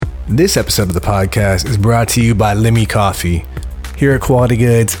This episode of the podcast is brought to you by Lemmy Coffee. Here at Quality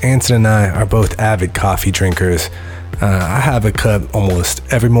Goods, Anson and I are both avid coffee drinkers. I have a cup almost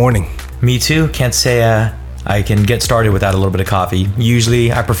every morning. Me too. Can't say I can get started without a little bit of coffee.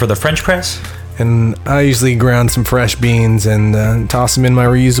 Usually I prefer the French press. And I usually ground some fresh beans and toss them in my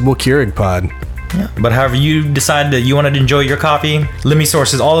reusable Keurig pod. Yeah. But however you decide that you want to enjoy your coffee, Lemmy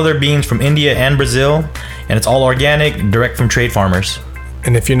sources all of their beans from India and Brazil, and it's all organic, direct from trade farmers.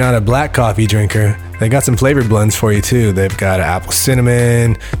 And if you're not a black coffee drinker, they got some flavored blends for you too. They've got an apple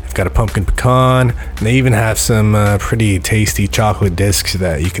cinnamon, they've got a pumpkin pecan, and they even have some pretty tasty chocolate discs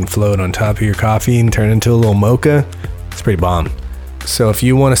that you can float on top of your coffee and turn into a little mocha. It's pretty bomb. So if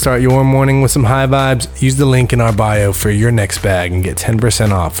you want to start your morning with some high vibes, use the link in our bio for your next bag and get 10%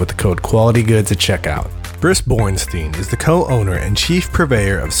 off with the code QUALITYGOODS at checkout. Briss Bornstein is the co-owner and chief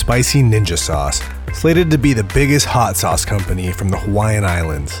purveyor of Spicy Ninja Sauce, slated to be the biggest hot sauce company from the Hawaiian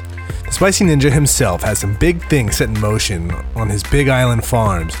Islands. The Spicy Ninja himself has some big things set in motion on his Big Island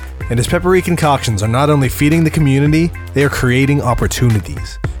farms, and his peppery concoctions are not only feeding the community, they are creating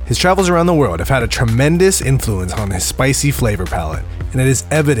opportunities. His travels around the world have had a tremendous influence on his spicy flavor palette, and it is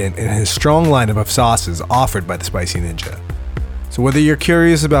evident in his strong lineup of sauces offered by the Spicy Ninja. So whether you're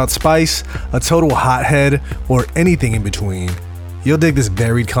curious about spice, a total hothead, or anything in between, you'll dig this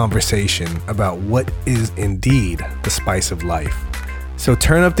varied conversation about what is indeed the spice of life. So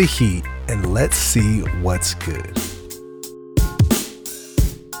turn up the heat and let's see what's good.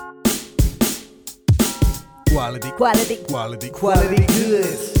 Quality goods. Quality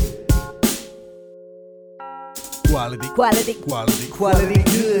goods.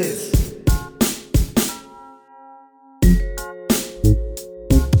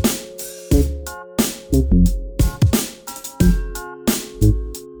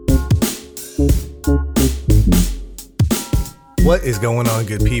 What is going on,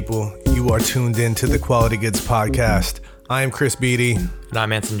 good people? You are tuned in to the Quality Goods podcast. I am Chris Beatty. And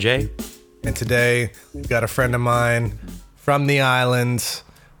I'm Anson J. And today, we've got a friend of mine from the islands.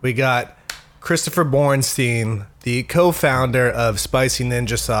 We got Christopher Bornstein, the co-founder of Spicy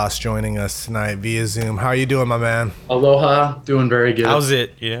Ninja Sauce, joining us tonight via Zoom. How are you doing, my man? Aloha. Doing very good. How's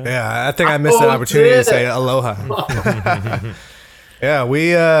it? Yeah. Yeah, I think I missed that opportunity to say aloha. Yeah,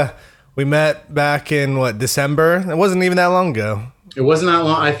 we met back in, December? It wasn't even that long ago. It wasn't that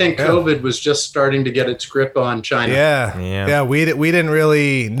long. I think COVID was just starting to get its grip on China. Yeah. We didn't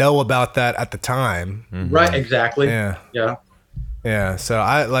really know about that at the time. Mm-hmm. Right, exactly. Yeah. So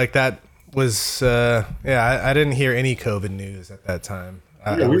I like that was, I didn't hear any COVID news at that time.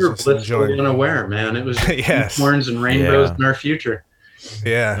 We were blissfully unaware, man. It was unicorns and rainbows in our future.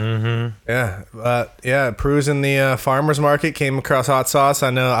 Yeah. Mm-hmm. Yeah. Perusing the farmer's market, came across hot sauce. I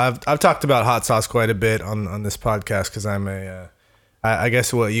know I've talked about hot sauce quite a bit on this podcast because I'm I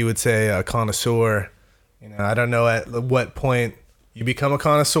guess what you would say a connoisseur. You know, I don't know at what point you become a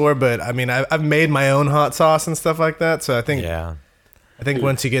connoisseur, but I mean, I've made my own hot sauce and stuff like that. So I think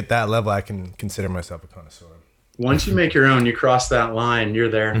once you get that level, I can consider myself a connoisseur. Once you make your own, you cross that line, you're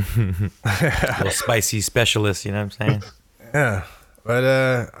there. A little spicy specialist, you know what I'm saying? Yeah. But,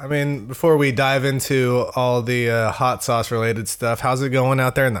 I mean, before we dive into all the hot sauce related stuff, how's it going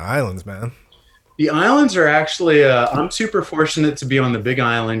out there in the islands, man? The islands are actually, I'm super fortunate to be on the Big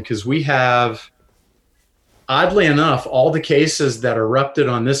Island because we have, oddly enough, all the cases that erupted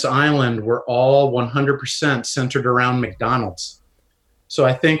on this island were all 100% centered around McDonald's. So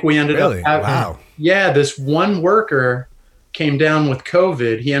I think we ended up having, this one worker came down with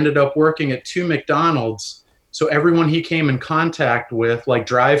COVID. He ended up working at 2 McDonald's. So everyone he came in contact with, like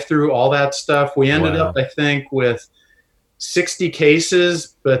drive-through, all that stuff, we ended up, I think, with 60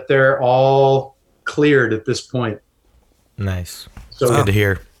 cases, but they're all cleared at this point. Nice. So good to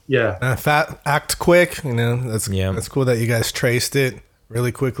hear. Yeah. Act quick, you know. That's cool that you guys traced it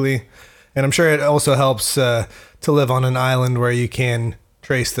really quickly. And I'm sure it also helps to live on an island where you can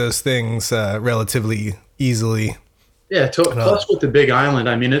trace those things relatively easily. Yeah, plus with the Big Island,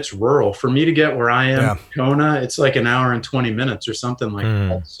 I mean, it's rural. For me to get where I am, Kona, it's like an hour and 20 minutes or something like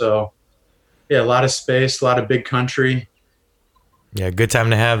that. So, yeah, a lot of space, a lot of big country. Yeah, good time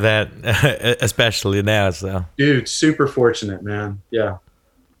to have that, especially now. So, dude, super fortunate, man. Yeah.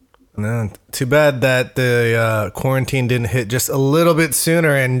 No, too bad that the quarantine didn't hit just a little bit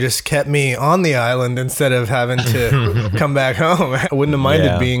sooner and just kept me on the island instead of having to come back home. I wouldn't have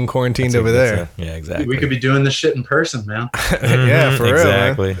minded being quarantined over there. Yeah, exactly. We could be doing this shit in person, man. Yeah, for real.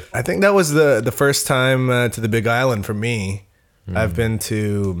 Exactly. I think that was the first time to the Big Island for me. I've been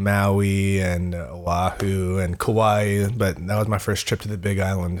to Maui and Oahu and Kauai, but that was my first trip to the Big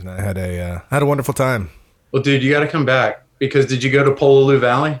Island, and I had a wonderful time. Well, dude, you got to come back because did you go to Pololu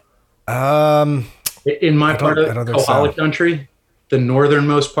Valley? In my part I of don't think so. Kohala country, the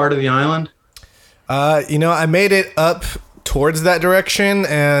northernmost part of the island. I made it up towards that direction,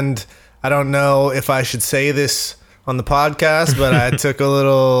 and I don't know if I should say this on the podcast, but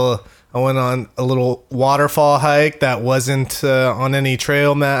I went on a little waterfall hike that wasn't on any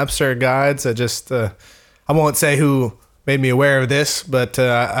trail maps or guides. I won't say who made me aware of this, but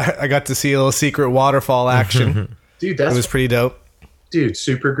I got to see a little secret waterfall action. Dude, It was pretty dope. dude,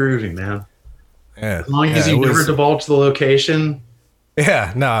 super groovy, man. Yeah. As long as Yeah, you it never was- divulge the location.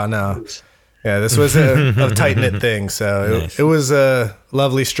 Yeah, no. Yeah, this was a tight knit thing. So it was a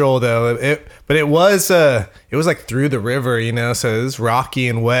lovely stroll, though. But it was like through the river, so it was rocky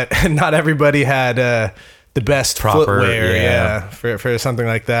and wet, and not everybody had the best Proper, footwear. yeah. For something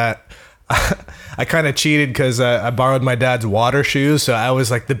like that. I kind of cheated because I borrowed my dad's water shoes, so I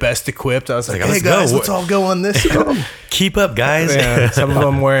was like the best equipped. I was like, "Hey let's guys, go. let's all go on this." Keep up, guys. Yeah, some of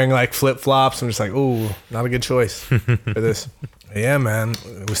them wearing like flip flops. I'm just like, ooh, not a good choice for this. Yeah, man.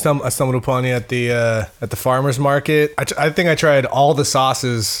 I stumbled upon you at the farmers market. I think I tried all the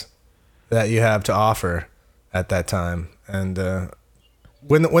sauces that you have to offer at that time, and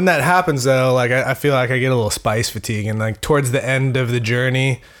when that happens though, like I feel like I get a little spice fatigue, and like towards the end of the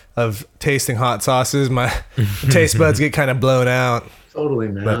journey of tasting hot sauces, my taste buds get kind of blown out. Totally,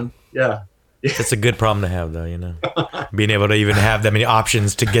 man. Yeah. It's a good problem to have, though, being able to even have that many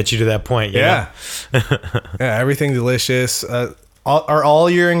options to get you to that point. you know? Yeah, everything delicious. Are all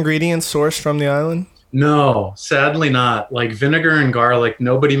your ingredients sourced from the island? No, sadly not. Like vinegar and garlic,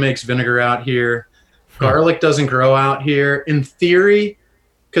 nobody makes vinegar out here. Garlic doesn't grow out here. In theory,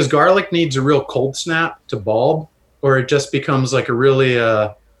 because garlic needs a real cold snap to bulb, or it just becomes like a really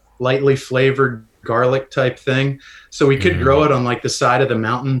lightly flavored garlic type thing. So we could grow it on like the side of the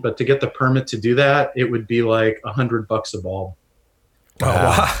mountain, but to get the permit to do that, it would be like $100 a bulb. Oh,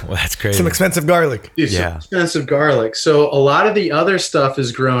 wow. Well, that's crazy. Some expensive garlic. Dude, some Yeah. expensive garlic. So a lot of the other stuff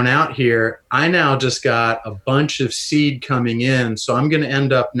is grown out here. I now just got a bunch of seed coming in. So I'm going to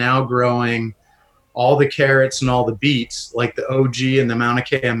end up now growing all the carrots and all the beets, like the OG and the Mauna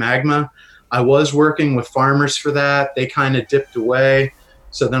Kea Magma. I was working with farmers for that. They kind of dipped away.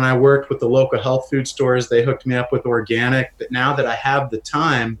 So then I worked with the local health food stores. They hooked me up with organic. But now that I have the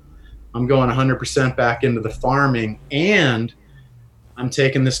time, I'm going 100% back into the farming, and I'm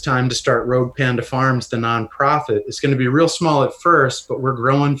taking this time to start Rogue Panda Farms, the nonprofit. It's going to be real small at first, but we're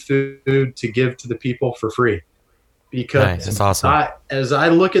growing food to give to the people for free. Because Nice. That's awesome. as I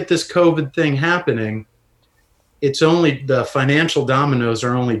look at this COVID thing happening, it's only the financial dominoes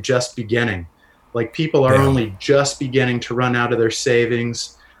are only just beginning. Like people are only just beginning to run out of their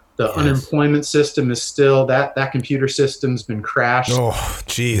savings. The unemployment system is still that computer system's been crashed. Oh,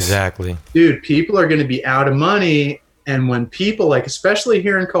 jeez. Exactly. Dude, people are going to be out of money. And when people, like, especially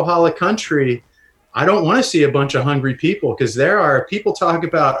here in Kohala country, I don't want to see a bunch of hungry people, because there are people talk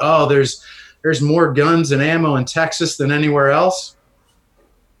about, oh, there's more guns and ammo in Texas than anywhere else.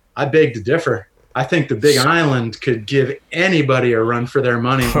 I beg to differ. I think the Big Island could give anybody a run for their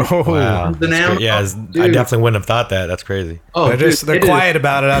money. Oh, Wow. The That's ammo, great. Yeah, I dude. definitely wouldn't have thought that. That's crazy. Oh, they're dude, quiet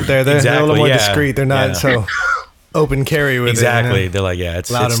about it out there. They're a Exactly, little more yeah. discreet. They're not Yeah. so open carry with Exactly. it. They're like, yeah, it's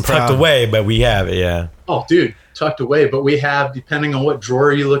Loud tucked and proud. away, but we have it. Yeah. Oh, dude, tucked away. But we have, depending on what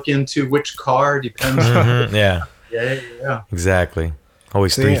drawer you look into, which car, depends. Mhm, yeah. Yeah. Exactly.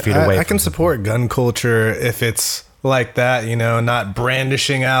 Always See, 3 feet away. I can support gun culture if it's like that, not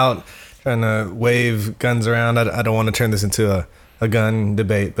brandishing out, trying to wave guns around. I don't want to turn this into a gun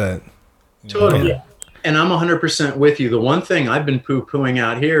debate, but Totally. Yeah. And I'm 100% with you. The one thing I've been poo-pooing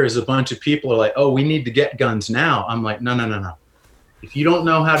out here is a bunch of people are like, oh, we need to get guns now. I'm like, no. If you don't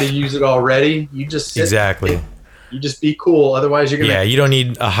know how to use it already, you just sit. Exactly. You just be cool. Otherwise, you're going to Yeah, you don't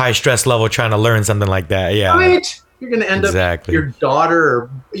need a high stress level trying to learn something like that. Yeah. right. You're going to end Exactly. up your daughter, or,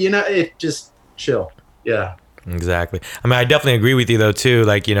 it just chill. Yeah. Exactly. I mean, I definitely agree with you though too.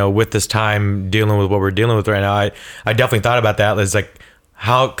 Like, with this time dealing with what we're dealing with right now, I definitely thought about that. It's like,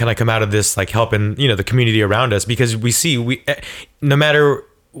 how can I come out of this like helping, the community around us? Because we no matter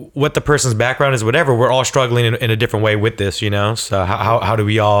what the person's background is, whatever, we're all struggling in a different way with this, So how do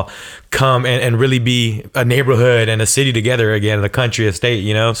we all come and really be a neighborhood and a city together again, the country, a state,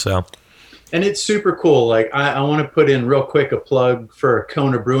 So And it's super cool. Like, I want to put in real quick a plug for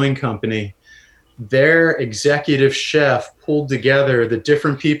Kona Brewing Company. Their executive chef pulled together the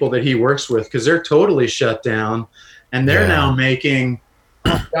different people that he works with, because they're totally shut down. And they're now making,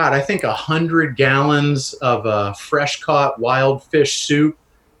 I think 100 gallons of fresh caught wild fish soup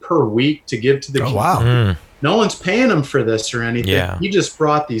per week to give to the oh wow. Mm. No one's paying them for this or anything. Yeah. He just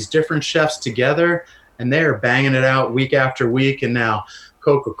brought these different chefs together, and they're banging it out week after week. And now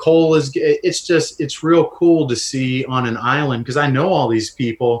Coca-Cola's. It's real cool to see on an island, because I know all these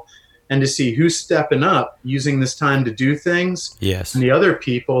people, and to see who's stepping up, using this time to do things. Yes. And the other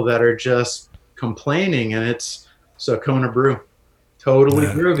people that are just complaining, and it's so Kona Brew. Totally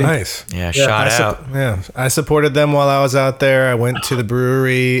groovy. Nice. Yeah, shout out. Yeah, I supported them while I was out there. I went to the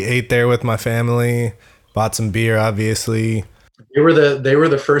brewery, ate there with my family, bought some beer, obviously. They were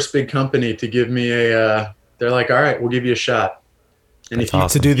the first big company to give me a. They're like, all right, we'll give you a shot. And That's if you,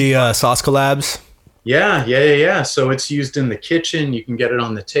 awesome. To do the sauce collabs. yeah. So it's used in the kitchen. You can get it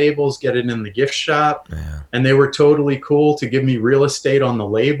on the tables, get it in the gift shop. Yeah. And they were totally cool to give me real estate on the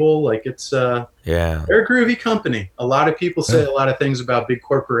label. Like it's Yeah. they're a groovy company. A lot of people say a lot of things about big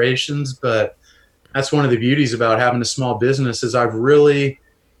corporations, but that's one of the beauties about having a small business is I've really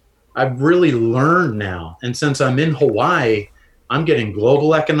learned now. And since I'm in Hawaii, I'm getting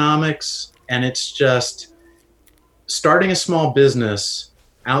global economics, and it's just starting a small business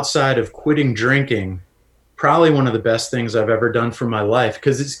outside of quitting drinking, probably one of the best things I've ever done for my life,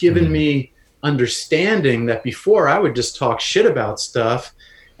 because it's given me understanding that before I would just talk shit about stuff,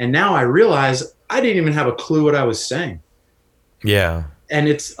 and now I realize I didn't even have a clue what I was saying. Yeah. And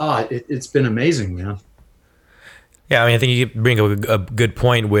it's been amazing, man. Yeah, I mean, I think you bring up a good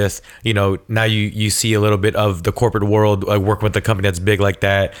point with, now you see a little bit of the corporate world, like working with a company that's big like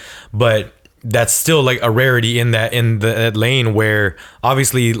that, but that's still like a rarity in that lane where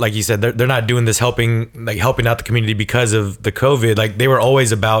obviously, like you said, they're not doing this helping out the community because of the COVID. Like they were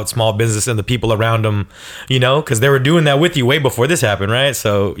always about small business and the people around them, because they were doing that with you way before this happened, right?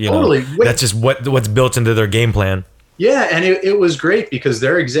 So Totally. That's just what's built into their game plan. Yeah, and it was great because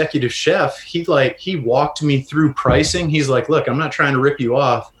their executive chef, he walked me through pricing. He's like, look, I'm not trying to rip you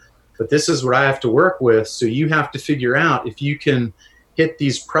off, but this is what I have to work with. So you have to figure out if you can hit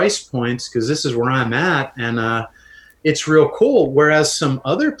these price points, because this is where I'm at. And it's real cool. Whereas some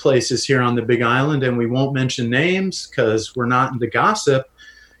other places here on the Big Island, and we won't mention names because we're not into gossip,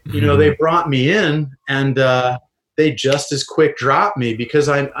 they brought me in and they just as quick dropped me because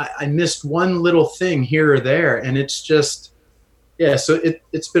I missed one little thing here or there. And it's just, so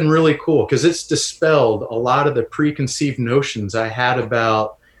it's been really cool because it's dispelled a lot of the preconceived notions I had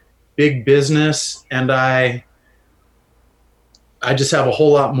about big business. And I just have a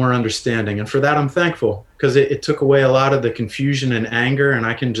whole lot more understanding. And for that, I'm thankful because it took away a lot of the confusion and anger, and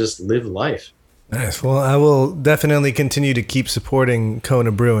I can just live life. Nice. Well, I will definitely continue to keep supporting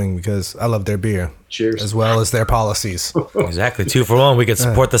Kona Brewing because I love their beer. Cheers. As well as their policies. Exactly. 2 for 1. We could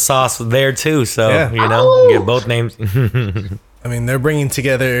support the sauce there too. So, Yeah. get both names. I mean, they're bringing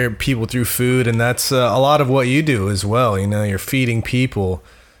together people through food, and that's a lot of what you do as well. You're feeding people.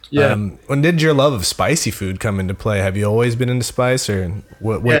 Yeah. When did your love of spicy food come into play? Have you always been into spice, or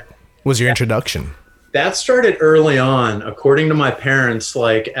what was your introduction? That started early on. According to my parents,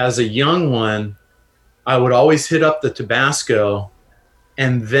 like as a young one, I would always hit up the Tabasco,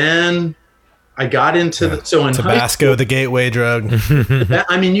 and then I got into in Tabasco, high school, the gateway drug.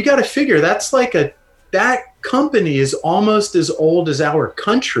 you got to figure that's like that company is almost as old as our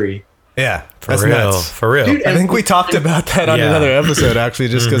country. Yeah, For real. Dude, I think we talked about that on Yeah. another episode, actually,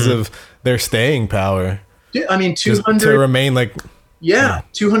 just because of their staying power. Dude, I mean, Just 200. to remain like,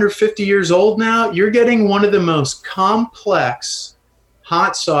 250 years old now. You're getting one of the most complex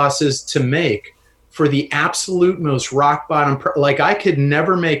hot sauces to make for the absolute most rock bottom. Like I could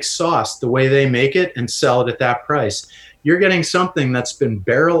never make sauce the way they make it and sell it at that price. You're getting something that's been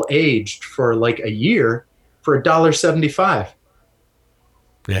barrel aged for like a year for $1.75.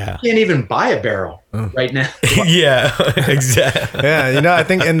 Yeah. You can't even buy a barrel right now. Yeah, exactly. yeah, I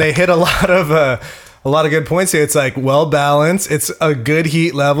think, and they hit a lot of good points here. It's like well balanced. It's a good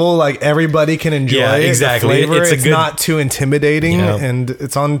heat level. Like everybody can enjoy it. Exactly. The flavor, It's it's a good, not too intimidating, Yeah. and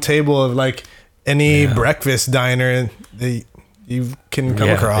it's on the table of like any breakfast diner that you can come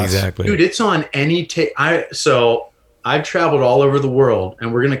across. Exactly. Dude, it's on any So I've traveled all over the world,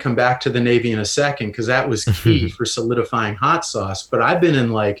 and we're going to come back to the Navy in a second because that was key for solidifying hot sauce. But I've been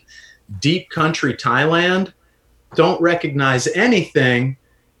in like deep country Thailand, don't recognize anything.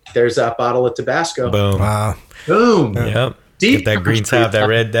 There's that bottle of Tabasco. Boom. Wow. Boom. Yep. Deep Get that green country top,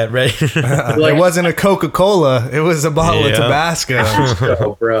 that red. It wasn't a Coca-Cola. It was a bottle of Yeah. Tabasco.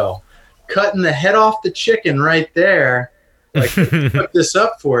 Tabasco, bro. Cutting the head off the chicken right there. Like, cook this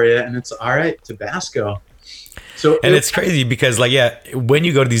up for you, and it's all right, Tabasco. So And it's crazy because when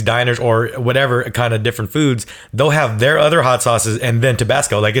you go to these diners or whatever kind of different foods, they'll have their other hot sauces and then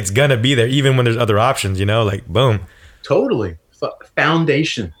Tabasco. Like it's gonna be there even when there's other options, like boom. Totally.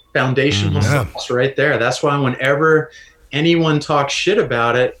 Foundational sauce right there. That's why whenever anyone talks shit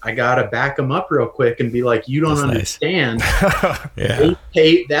about it, I gotta back them up real quick and be like, you don't understand. Yeah.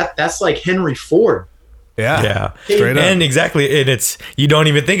 That's like Henry Ford. Yeah. Straight up. And exactly. And it's, you don't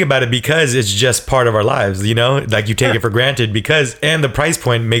even think about it because it's just part of our lives, you know, like you take it for granted because, and the price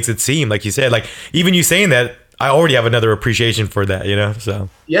point makes it seem, like you said, like even you saying that, I already have another appreciation for that, you know? So,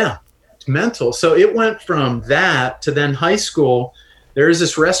 yeah, it's mental. So it went from that to then high school. There's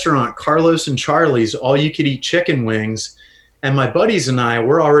this restaurant, Carlos and Charlie's, all you could eat chicken wings. And my buddies and I,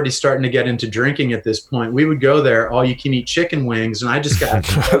 we're already starting to get into drinking at this point. We would go there, all you can eat chicken wings. And I just got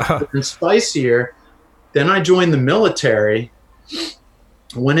spicier. Then I joined the military,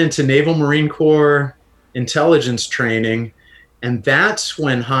 went into Naval Marine Corps intelligence training. And that's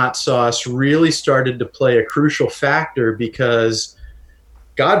when hot sauce really started to play a crucial factor because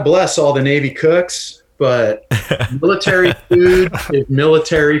God bless all the Navy cooks, but military food is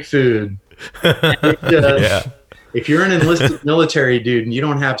military food. If you're an enlisted military dude and you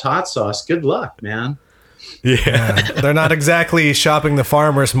don't have hot sauce, good luck, man. Yeah, they're not exactly shopping the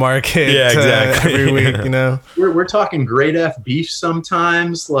farmer's market every week, you know. We're talking grade F beef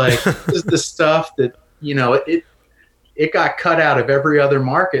sometimes. Like, this is the stuff that, you know, it got cut out of every other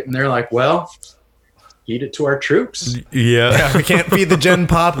market, and they're like, well, feed it to our troops. Yeah, we can't feed the Gen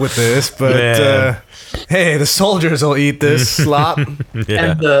Pop with this, but hey, the soldiers will eat this slop.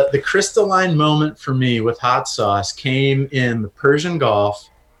 And the crystalline moment for me with hot sauce came in the Persian Gulf,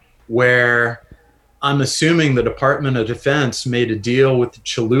 where I'm assuming the Department of Defense made a deal with the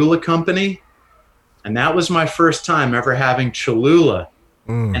Cholula Company, and that was my first time ever having Cholula.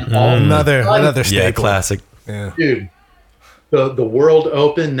 And another staple. Yeah, classic. Yeah. Dude, the world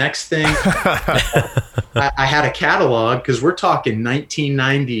opened. Next thing, I had a catalog because we're talking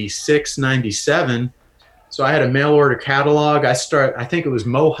 1996, 97. So I had a mail order catalog. I think it was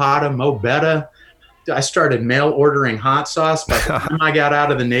Mo Hata, Mo Betta. I started mail ordering hot sauce. By the time I got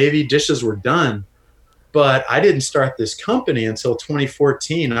out of the Navy, dishes were done. But I didn't start this company until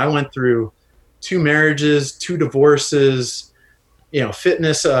 2014. I went through 2 marriages, 2 divorces, you know,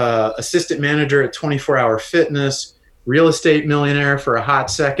 fitness assistant manager at 24 Hour Fitness, real estate millionaire for a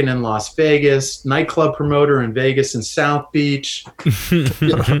hot second in Las Vegas, nightclub promoter in Vegas and South Beach.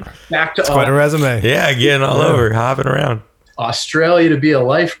 Back to quite a resume. Yeah, getting all over, hopping around. Australia to be a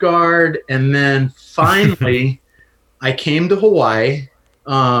lifeguard, and then finally I came to Hawaii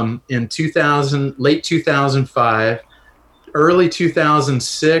in 2000, late 2005, early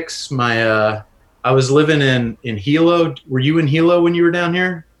 2006. I was living in Hilo. Were you in Hilo when you were down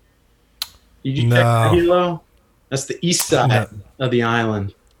here? Did you check out Hilo? That's the east side of the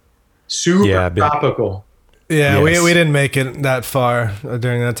island. Super tropical. Yeah, yes. we didn't make it that far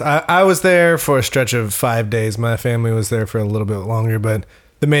during that time. I was there for a stretch of 5 days. My family was there for a little bit longer, but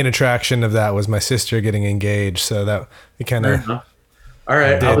the main attraction of that was my sister getting engaged. So that we kind of all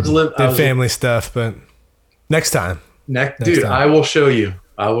right. Did family stuff, but next time. Next time. I will show you.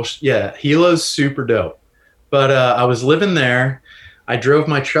 Hilo's super dope. But I was living there. I drove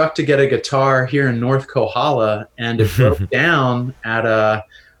my truck to get a guitar here in North Kohala, and it broke down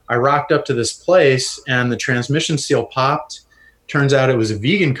I rocked up to this place, and the transmission seal popped. Turns out it was a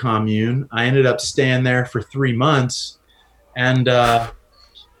vegan commune. I ended up staying there for 3 months, and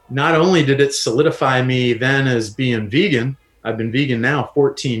not only did it solidify me then as being vegan, I've been vegan now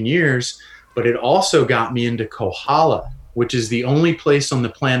 14 years, but it also got me into Kohala, which is the only place on the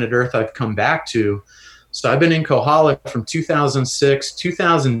planet Earth I've come back to. So I've been in Kohala from 2006,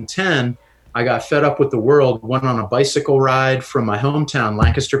 2010. I got fed up with the world, went on a bicycle ride from my hometown,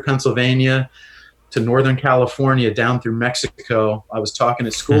 Lancaster, Pennsylvania, to Northern California, down through Mexico. I was talking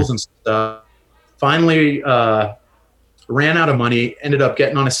at schools and stuff. Finally ran out of money, ended up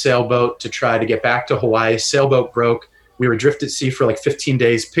getting on a sailboat to try to get back to Hawaii. Sailboat broke. We were adrift at sea for like 15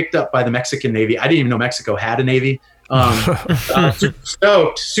 days, picked up by the Mexican Navy. I didn't even know Mexico had a Navy.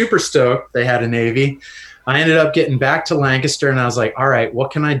 Super stoked they had a Navy. I ended up getting back to Lancaster, and I was like, all right,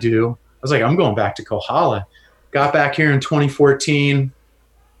 what can I do? I was like, I'm going back to Kohala. Got back here in 2014,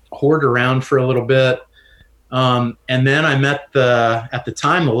 whored around for a little bit. And then I met at the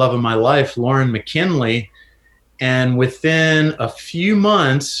time, the love of my life, Lauren McKinley. And within a few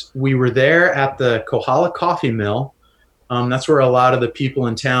months, we were there at the Kohala Coffee Mill. That's where a lot of the people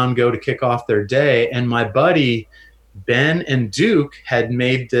in town go to kick off their day. And my buddy, Ben and Duke, had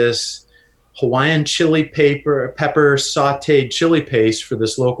made this Hawaiian chili pepper sauteed chili paste for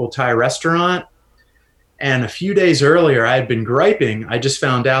this local Thai restaurant. And a few days earlier, I had been griping. I just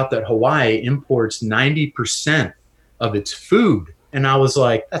found out that Hawaii imports 90% of its food. And I was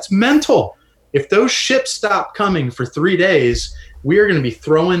like, that's mental. If those ships stop coming for 3 days, we are going to be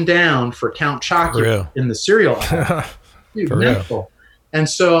throwing down for Count Chocula in the cereal aisle. Dude, For real. mental. And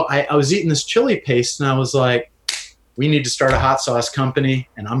so I was eating this chili paste and I was like, we need to start a hot sauce company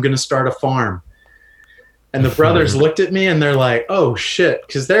and I'm going to start a farm. And the brothers looked at me and they're like, oh shit.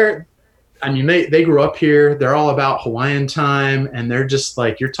 Cause they grew up here. They're all about Hawaiian time. And they're just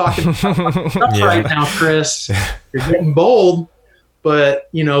like, you're talking stuff right now, Chris, you're getting bold. But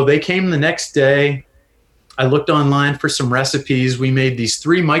they came the next day. I looked online for some recipes. We made these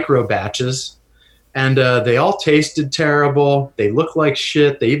 3 micro batches and they all tasted terrible. They looked like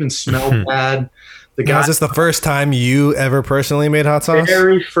shit. They even smelled bad. The guy, is this the first time you ever personally made hot sauce?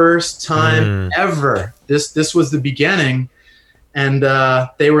 Very first time ever. This was the beginning. And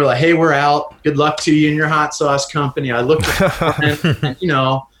they were like, hey, we're out. Good luck to you and your hot sauce company. I looked at them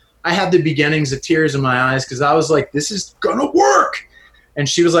and, I had the beginnings of tears in my eyes because I was like, this is going to work. And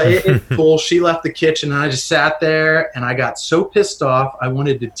she was like, it's cool. She left the kitchen and I just sat there and I got so pissed off. I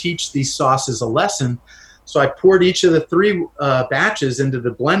wanted to teach these sauces a lesson. So I poured each of the 3 batches into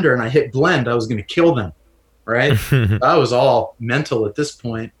the blender and I hit blend. I was going to kill them, right? I was all mental at this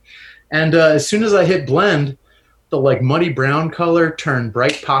point. And as soon as I hit blend, the like muddy brown color turned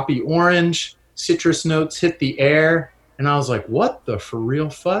bright poppy orange. Citrus notes hit the air. And I was like, what the for real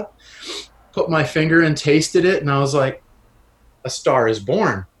fuck? Put my finger and tasted it. And I was like, a star is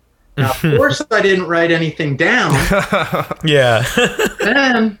born. Now, of course, I didn't write anything down. Yeah.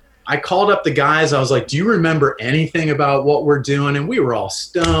 Then I called up the guys. I was like, do you remember anything about what we're doing? And we were all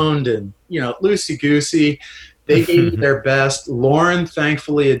stoned and, loosey-goosey. They gave me their best. Lauren,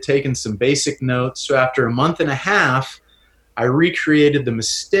 thankfully, had taken some basic notes. So after a month and a half, I recreated the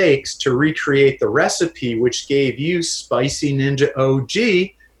mistakes to recreate the recipe, which gave you Spicy Ninja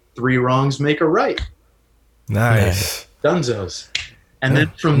OG, 3 wrongs make a right. Nice. Dunzos. And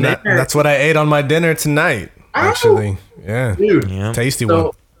then from there... That's what I ate on my dinner tonight, actually. Yeah. Dude. Yeah. Tasty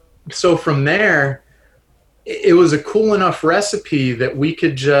one. So from there, it was a cool enough recipe that we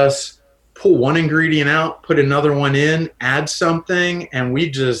could just pull one ingredient out, put another one in, add something, and we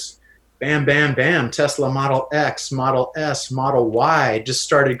just bam, bam, bam, Tesla Model X, Model S, Model Y, just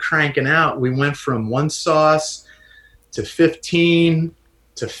started cranking out. We went from 1 sauce to 15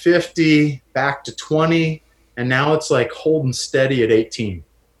 to 50, back to 20, and now it's like holding steady at 18.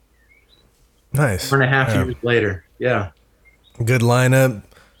 Nice. 4.5 years later. Yeah. Good lineup.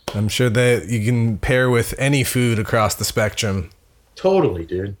 I'm sure that you can pair with any food across the spectrum. Totally,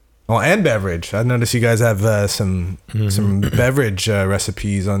 dude. Oh, and beverage. I noticed you guys have some beverage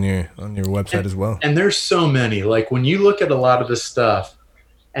recipes on your website as well. And there's so many. Like when you look at a lot of this stuff,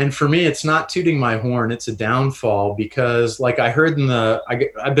 and for me, it's not tooting my horn. It's a downfall because, like I heard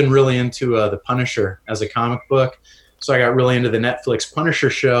I've been really into The Punisher as a comic book. So I got really into the Netflix Punisher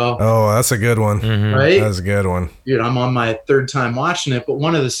show. Oh, that's a good one. Right? That's a good one. Dude, I'm on my 3rd time watching it. But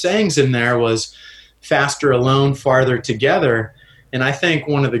one of the sayings in there was faster alone, farther together. And I think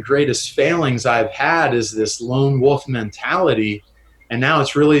one of the greatest failings I've had is this lone wolf mentality. And now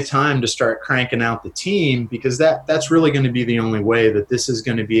it's really time to start cranking out the team because that's really going to be the only way that this is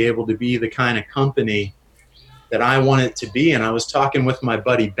going to be able to be the kind of company that I want it to be. And I was talking with my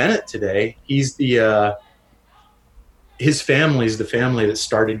buddy Bennett today. He's his family's the family that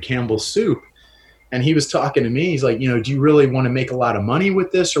started Campbell's Soup. And he was talking to me. He's like, do you really want to make a lot of money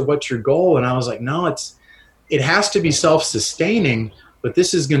with this or what's your goal? And I was like, no, it has to be self-sustaining, but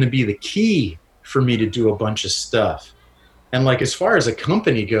this is going to be the key for me to do a bunch of stuff. And like, as far as a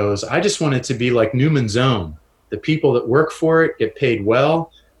company goes, I just want it to be like Newman's Own. The people that work for it get paid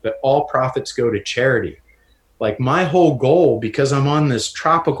well, but all profits go to charity. Like my whole goal, because I'm on this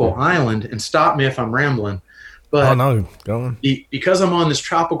tropical island, and stop me if I'm rambling, but oh no, go on. Because I'm on this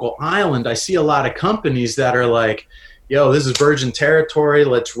tropical island, I see a lot of companies that are like, yo, this is virgin territory.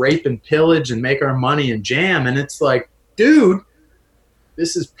 Let's rape and pillage and make our money and jam. And it's like, dude,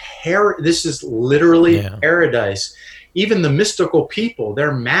 this is literally paradise. Even the mystical people,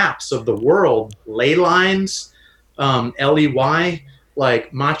 their maps of the world, ley lines, LEY,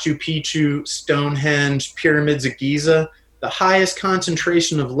 like Machu Picchu, Stonehenge, Pyramids of Giza, the highest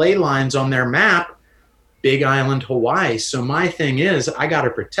concentration of ley lines on their map, Big Island, Hawaii. So my thing is, I got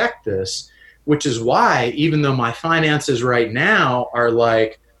to protect this, which is why, even though my finances right now are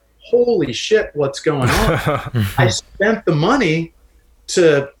like, holy shit, what's going on? I spent the money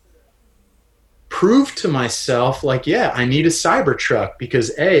to prove to myself, like, yeah, I need a Cybertruck because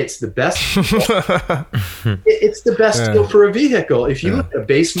it's the best. It's the best deal for a vehicle. If you look at a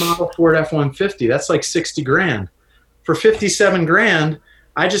base model Ford F-150, that's like 60 grand. For 57 grand,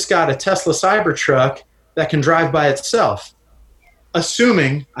 I just got a Tesla Cybertruck that can drive by itself,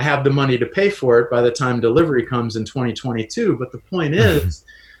 assuming I have the money to pay for it by the time delivery comes in 2022. But the point is,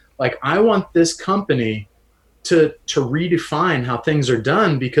 like, I want this company to redefine how things are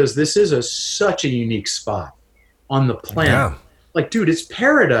done, because this is such a unique spot on the planet. Yeah. Like, dude, it's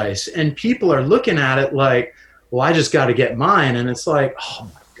paradise, and people are looking at it like, well, I just got to get mine, and it's like, oh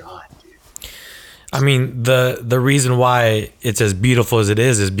my god, dude. I mean, the reason why it's as beautiful as it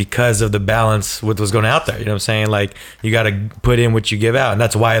is because of the balance with what's going out there. You know what I'm saying? Like, you got to put in what you give out, and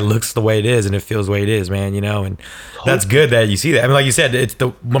that's why it looks the way it is and it feels the way it is, man. You know, and that's good that you see that. I mean, like you said, it's the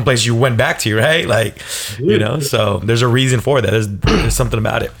one place you went back to, right? Like, you know, so there's a reason for that. There's something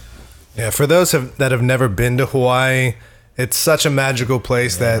about it. Yeah, for those that have never been to Hawaii, it's such a magical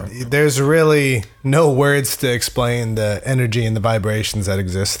place that there's really no words to explain the energy and the vibrations that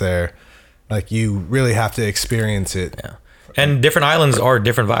exist there. Like, you really have to experience it. Yeah. And different islands are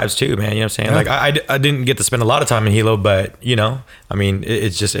different vibes too, man. You know what I'm saying? Yeah. Like, I didn't get to spend a lot of time in Hilo, but, you know, I mean,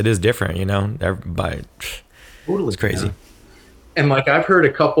 it is different, you know? Everybody, Totally. It's crazy. Yeah. And like, I've heard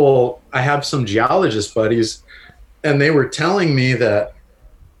I have some geologist buddies, and they were telling me that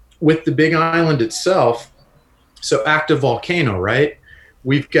with the Big Island itself, so active volcano, right?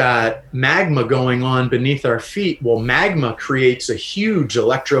 We've got magma going on beneath our feet. Well, magma creates a huge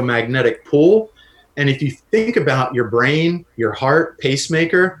electromagnetic pull. And if you think about your brain, your heart,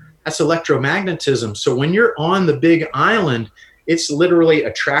 pacemaker, that's electromagnetism. So when you're on the Big Island, it's literally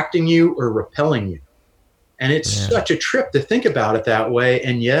attracting you or repelling you. And it's such a trip to think about it that way.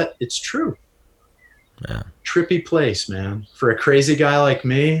 And yet it's true. Yeah. Trippy place, man. For a crazy guy like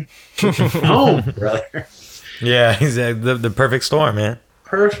me, home, brother. Yeah, he's the perfect storm, man.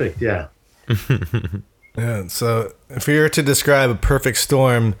 Perfect, yeah. Yeah. So, if you were to describe a perfect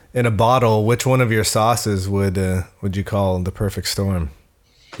storm in a bottle, which one of your sauces would you call the perfect storm?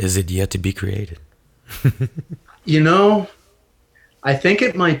 Is it yet to be created? You know, I think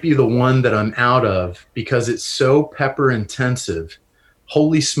it might be the one that I'm out of because it's so pepper intensive.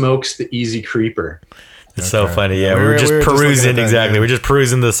 Holy smokes, the Easy Creeper. It's so funny. Yeah, we were just perusing. Exactly. We were just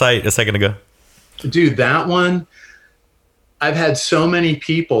perusing the site a second ago. Dude, that one, I've had so many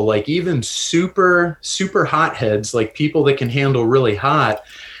people, like even super, super hotheads, like people that can handle really hot.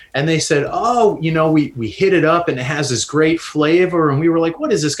 And they said, oh, you know, we hit it up and it has this great flavor. And we were like,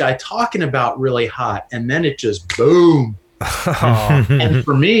 what is this guy talking about really hot? And then it just boom. And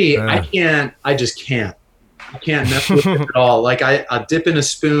for me, I just can't. I can't mess with it at all. Like I dip in a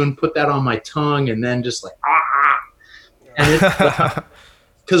spoon, put that on my tongue, and then just like, And it's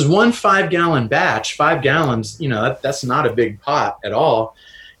because 1 5-gallon batch, 5 gallons, you know, that's not a big pot at all.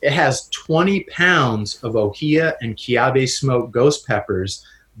 It has 20 pounds of ohia and Kiabe smoked ghost peppers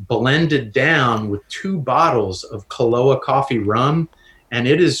blended down with 2 bottles of Kaloa coffee rum. And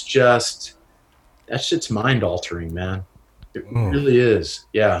it is just, that shit's mind altering, man. It really is.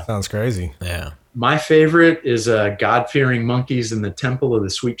 Yeah. Sounds crazy. Yeah. My favorite is God-fearing monkeys in the Temple of the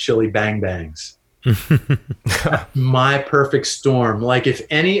Sweet Chili Bang Bangs. My perfect storm. Like, if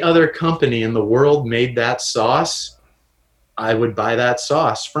any other company in the world made that sauce, I would buy that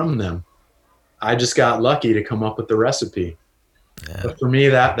sauce from them. I just got lucky to come up with the recipe. Yeah. But for me,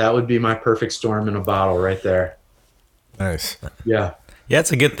 that would be my perfect storm in a bottle right there. Nice. Yeah. Yeah,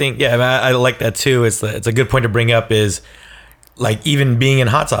 it's a good thing. Yeah, I like that too. It's a good point to bring up is, like, even being in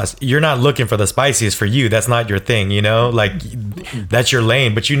hot sauce, you're not looking for the spiciest for you. That's not your thing, you know? Like, that's your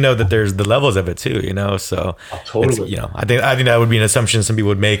lane, but you know that there's the levels of it too, you know? So, totally. You know, I think that would be an assumption some people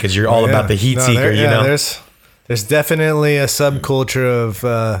would make because you're all about the heat seeker, you know? There's definitely a subculture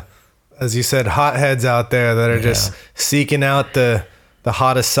of, as you said, hotheads out there that are just seeking out the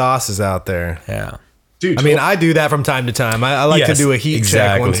hottest sauces out there. Yeah. Dude, I mean, I do that from time to time. I like to do a heat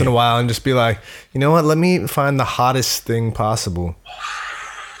check once in a while and just be like, you know what? Let me find the hottest thing possible.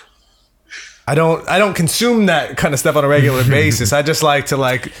 I don't consume that kind of stuff on a regular basis. I just like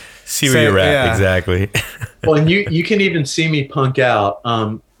to see where you're at. Yeah. Exactly. Well, and you can even see me punk out.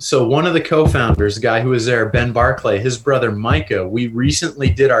 So one of the co-founders, the guy who was there, Ben Barclay, his brother Micah, we recently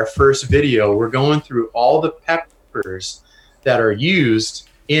did our first video. We're going through all the peppers that are used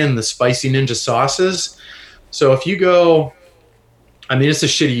in the Spicy Ninja sauces. So if you go, I mean, it's a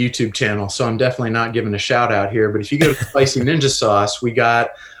shitty YouTube channel, so I'm definitely not giving a shout out here, but if you go to Spicy Ninja Sauce, we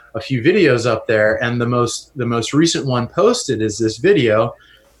got a few videos up there, and the most recent one posted is this video,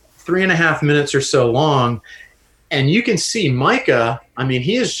 3.5 minutes or so long, and you can see Micah, I mean,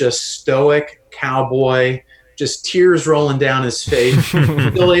 he is just stoic cowboy, just tears rolling down his face,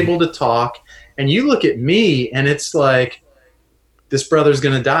 still able to talk, and you look at me, and it's like, this brother's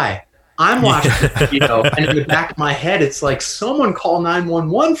gonna die. I'm watching the video, and in the back of my head, it's like, someone call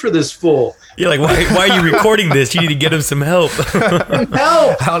 911 for this fool. You're like, why are you recording this? You need to get him some help.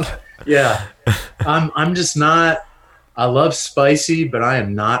 Help! Yeah, I'm just not. I love spicy, but I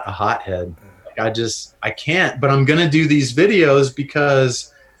am not a hothead. I can't, but I'm going to do these videos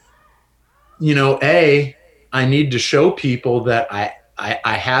because, I need to show people that I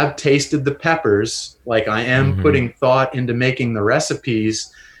have tasted the peppers. Like I am putting thought into making the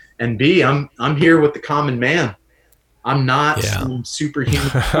recipes, and B, I'm here with the common man. I'm not some superhuman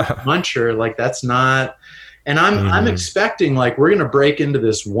muncher. Like that's not, and I'm expecting like, we're going to break into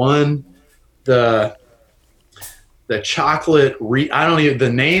this one, the chocolate, I don't even, the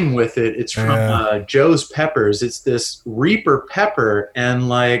name with it. It's from Joe's Peppers. It's this Reaper pepper. And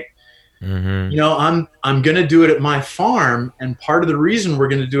like, I'm going to do it at my farm. And part of the reason we're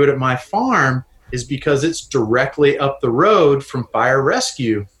going to do it at my farm is because it's directly up the road from fire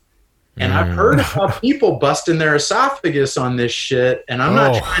rescue. And I've heard about people busting their esophagus on this shit. And I'm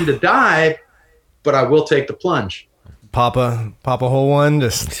not trying to die, but I will take the plunge. Pop a whole one.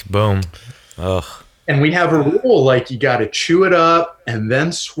 Just boom. Ugh. And we have a rule, like you got to chew it up and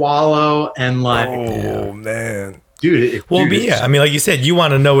then swallow, and like, man, dude. I mean, like you said, you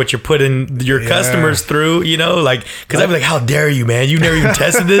want to know what you're putting your customers through, like, because I'd be like, how dare you, man? You never even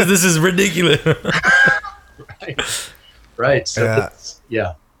tested this. This is ridiculous. Right. So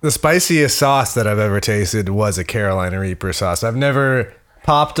the spiciest sauce that I've ever tasted was a Carolina Reaper sauce. I've never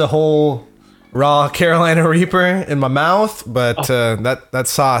popped a whole raw Carolina Reaper in my mouth, but that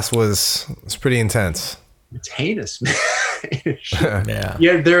sauce was pretty intense. It's heinous, man.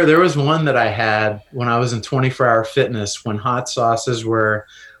 Yeah. There was one that I had when I was in 24-hour fitness, when hot sauces were,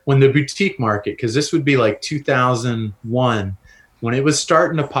 when the boutique market, because this would be like 2001, when it was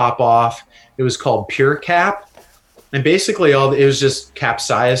starting to pop off. It was called Pure Cap, and basically it was just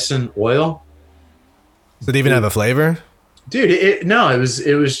capsaicin oil. Did it even have a flavor? Dude, it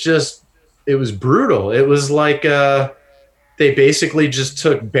was brutal. It was like they basically just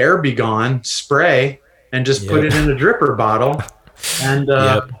took Bear Begone spray and just put it in a dripper bottle. And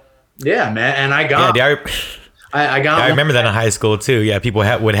man, and I got I remember that in high school too. Yeah, people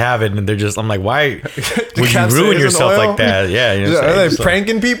would have it, and they're just, I'm like, why would you ruin yourself like that? Yeah, are they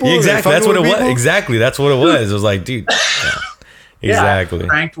pranking people? Exactly, that's what it was. Exactly, that's what it was. It was like, dude. Exactly. I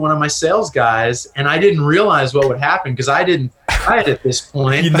pranked one of my sales guys, and I didn't realize what would happen because I didn't try it at this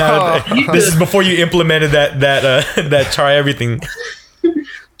point. This is before you implemented that try everything.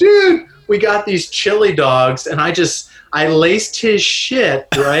 Dude, we got these chili dogs, and I laced his shit,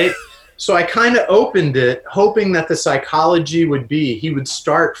 right? So I kind of opened it, hoping that the psychology would be he would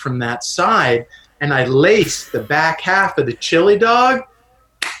start from that side, and I laced the back half of the chili dog.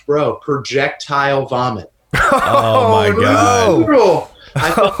 Bro, projectile vomit. Oh my God. No.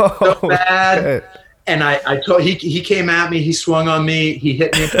 I felt so bad. And I told he came at me, he swung on me, he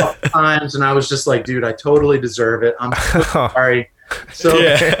hit me a couple times, and I was just like, dude, I totally deserve it. I'm so sorry. So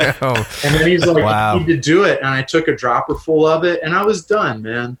and then he's like, wow, you need to do it. And I took a dropper full of it, and I was done,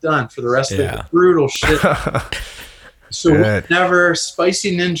 man. Done for the rest of the brutal shit. So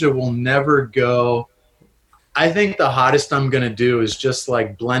Spicy Ninja will never go. I think the hottest I'm gonna do is just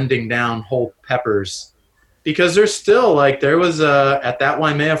like blending down whole peppers. Because there's still, like, there was at that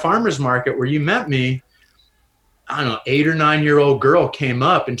Waimea Farmers Market where you met me, I don't know, 8 or 9 year old girl came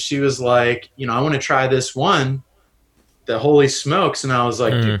up and she was like, I want to try this one, the Holy Smokes. And I was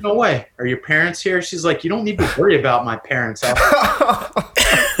like, dude, no way. Are your parents here? She's like, you don't need to worry about my parents. All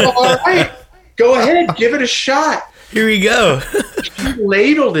right, go ahead, give it a shot. Here we go. She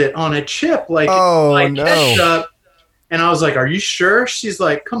ladled it on a chip like ketchup. And I was like, are you sure? She's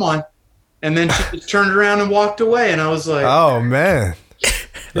like, come on. And then she just turned around and walked away, and I was like, "Oh man!" I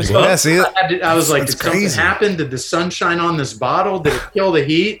was like, "Did something happen? Did the sun shine on this bottle? Did it kill the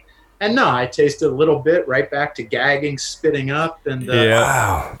heat?" And no, I tasted a little bit, right back to gagging, spitting up, and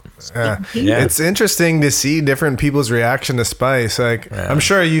wow. It's interesting to see different people's reaction to spice. Like, I'm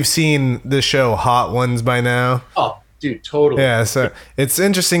sure you've seen the show Hot Ones by now. Oh, dude, totally. Yeah, so it's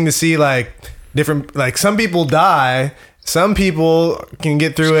interesting to see like different. Like some people die. Some people can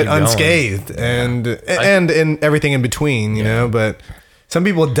get through it unscathed, and everything in between, you know. But some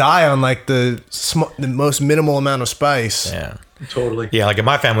people die on like the most minimal amount of spice. Yeah, totally. Yeah, like in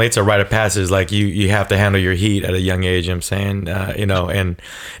my family, it's a rite of passage. Like you have to handle your heat at a young age. I'm saying, and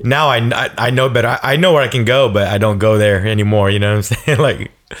now I know better. I know where I can go, but I don't go there anymore. You know what I'm saying?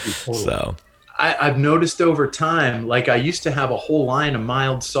 Like, totally. So I've noticed over time. Like I used to have a whole line of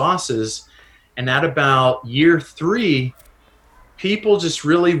mild sauces. And at about year 3, people just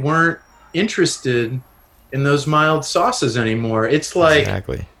really weren't interested in those mild sauces anymore. It's like,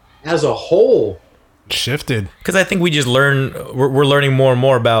 as a whole, shifted. Because I think we just we're learning more and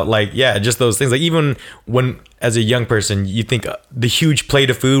more about like, just those things. Like even when, as a young person, you think the huge plate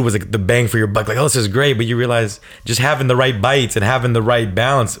of food was like the bang for your buck. Like, oh, this is great. But you realize just having the right bites and having the right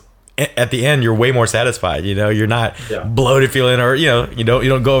balance at the end, you're way more satisfied. You know, you're not Yeah. bloated feeling, or you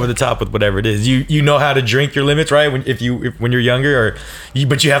don't go over the top with whatever it is. You know how to drink your limits, right? When you're younger,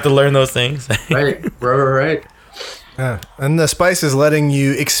 but you have to learn those things. Right. Yeah. And the spice is letting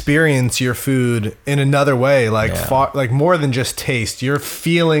you experience your food in another way, like like more than just taste. You're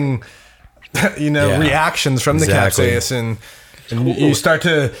feeling, reactions from the Exactly. capsaicin, and you start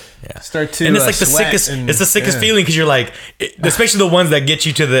to And it's like the sweat sickest. and- It's the sickest yeah. feeling because you're like, especially the ones that get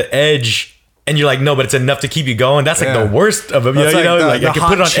you to the edge. And you're like, no, but it's enough to keep you going. That's like Yeah. the worst of them. That's I can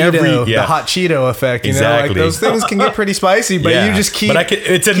put it on Cheeto, every. the hot Cheeto effect. You know, Exactly. like those things can get pretty spicy, but you just keep.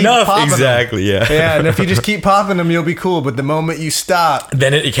 It's keep enough. popping them. Exactly. Yeah. Yeah, and if you just keep popping them, you'll be cool. But the moment you stop,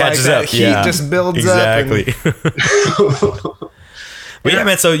 Then it catches that up. heat Yeah. just builds exactly. up. But yeah,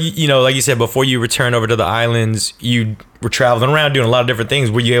 man. So like you said, before you return over to the islands, you were traveling around doing a lot of different things.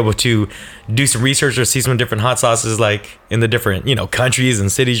 Were you able to do some research or see some different hot sauces, like in the different countries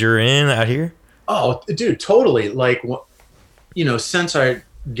and cities you're in out here? Oh, dude, totally. Like, since I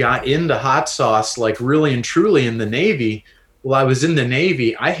got into hot sauce, like really and truly in the Navy, while I was in the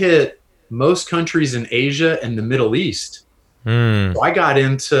Navy, I hit most countries in Asia and the Middle East. So I got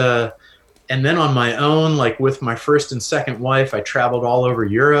into, and then on my own, like with my first and second wife, I traveled all over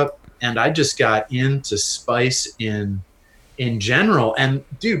Europe, and I just got into spice in general. And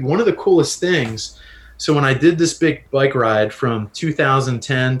dude, one of the coolest things, so when I did this big bike ride from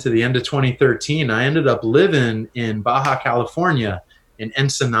 2010 to the end of 2013, I ended up living in Baja California, in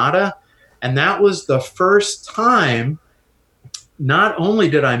Ensenada. And that was the first time, not only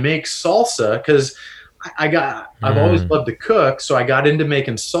did I make salsa, because I've always loved to cook. So I got into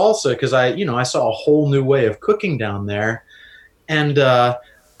making salsa because I saw a whole new way of cooking down there. And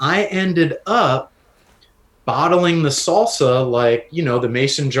I ended up bottling the salsa, like, the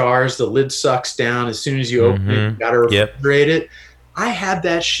mason jars, the lid sucks down as soon as you open it, you gotta refrigerate it. I had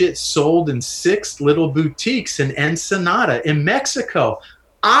that shit sold in 6 little boutiques in Ensenada in Mexico.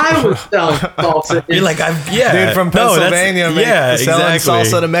 I was selling salsa. You're like, Dude from Pennsylvania, selling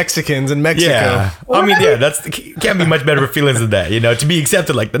salsa to Mexicans in Mexico. Yeah, I mean, can't be much better feelings than that. To be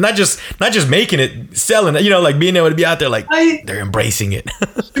accepted like that, not just making it, selling it. Like being able to be out there, like they're embracing it.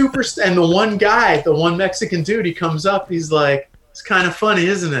 Super. And the one Mexican dude, he comes up, he's like, "It's kind of funny,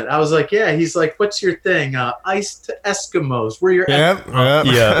 isn't it?" I was like, "Yeah." He's like, "What's your thing?" Iced Eskimos. We're your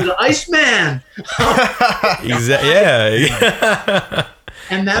Eskimos. Yeah. The Iceman. Yeah.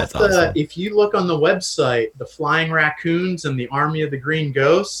 And that's awesome. If you look on the website, the Flying Raccoons and the Army of the Green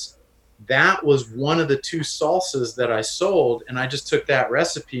Ghosts, that was one of the 2 salsas that I sold. And I just took that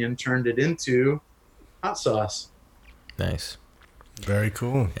recipe and turned it into hot sauce. Nice. Very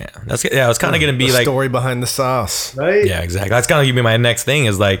cool. Yeah. It's kind of going to be the like story behind the sauce. Right? Yeah, exactly. That's kind of going to be my next thing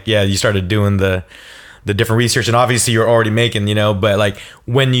is like, you started doing the different research, and obviously you're already making, but like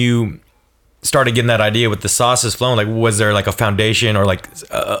when you started getting that idea with the sauces flowing, like was there like a foundation or like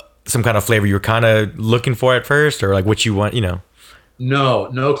some kind of flavor you were kind of looking for at first, or like what you want?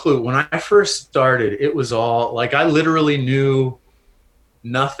 No clue. When I first started, it was all like I literally knew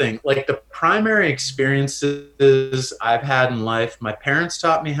nothing. Like the primary experiences I've had in life, my parents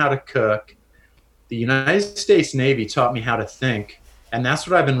taught me how to cook. The United States Navy taught me how to think, and that's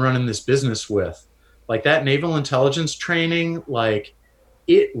what I've been running this business with. Like that naval intelligence training, like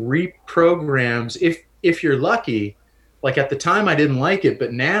it reprograms, if you're lucky. Like at the time I didn't like it,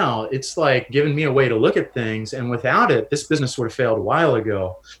 but now it's like giving me a way to look at things, and without it, this business would have failed a while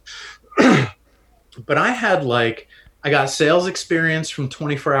ago. But I got sales experience from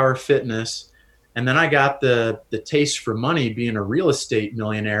 24 Hour Fitness, and then I got the taste for money being a real estate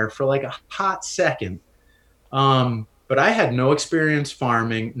millionaire for like a hot second. But I had no experience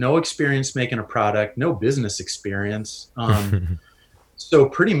farming, no experience making a product, no business experience. So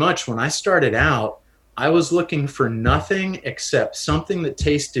pretty much when I started out, I was looking for nothing except something that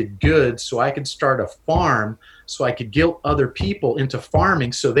tasted good so I could start a farm, so I could guilt other people into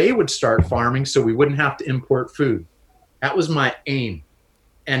farming so they would start farming so we wouldn't have to import food. That was my aim.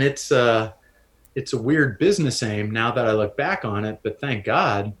 And it's a weird business aim now that I look back on it, but thank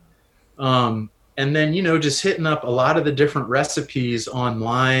God. And then, just hitting up a lot of the different recipes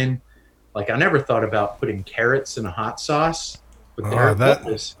online. Like I never thought about putting carrots in a hot sauce, but there it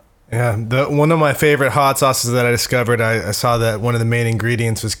was. Yeah, one of my favorite hot sauces that I discovered, I saw that one of the main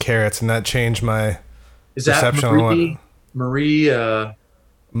ingredients was carrots, and that changed my perception on Marie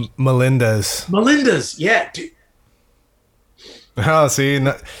Melinda's. Melinda's, yeah, dude. Oh, see,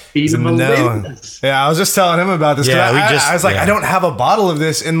 Feed Melinda's. Yeah, I was just telling him about this. Yeah, I was like, I don't have a bottle of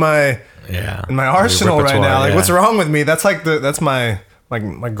this in my arsenal right now. Like, what's wrong with me? That's like that's my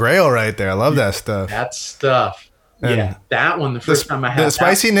grail right there. I love that stuff. That stuff. Yeah, that one, the first time I had the that,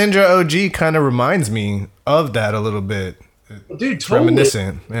 Spicy Ninja OG kind of reminds me of that a little bit. dude, It's totally.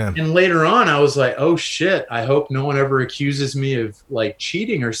 reminiscent. Yeah. And later on, I was like, "Oh shit! I hope no one ever accuses me of like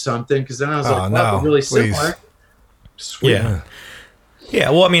cheating or something." Because then I was Oh, like, "Wow, no, they're really please. similar." Sweet. Yeah. Yeah,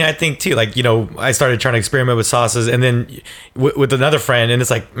 well, I mean, I think too, like, you know, I started trying to experiment with sauces, and then with another friend, and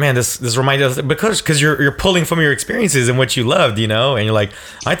it's like, man, this reminds us, because you're pulling from your experiences and what you loved, you know, and you're like,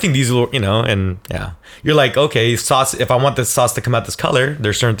 I think these will, you know, and yeah, you're like, okay, sauce. If I want this sauce to come out this color,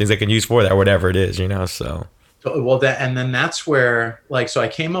 there's certain things I can use for that, or whatever it is, you know. So Well, and then that's where, like, so I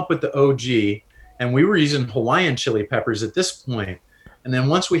came up with the OG, and we were using Hawaiian chili peppers at this point. And then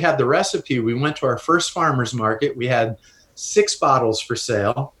once we had the recipe, we went to our first farmer's market. We had 6 bottles for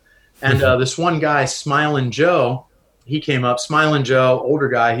sale. And this one guy, Smiling Joe, he came up. Smiling Joe, older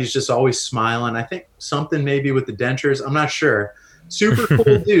guy, he's just always smiling. I think something maybe with the dentures. I'm not sure. Super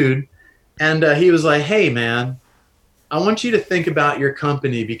cool dude. And he was like, hey, man, I want you to think about your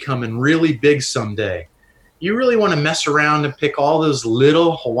company becoming really big someday. You really want to mess around and pick all those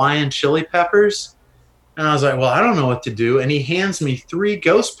little Hawaiian chili peppers? And I was like, well, I don't know what to do. And he hands me 3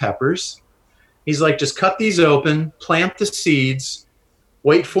 ghost peppers. He's like, just cut these open, plant the seeds,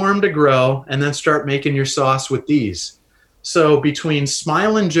 wait for them to grow, and then start making your sauce with these. So between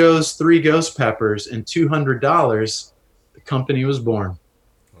Smilin' Joe's 3 ghost peppers and $200, the company was born.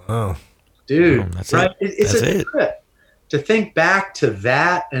 Oh, Dude, that's right? it. It's That's a it. trip to think back to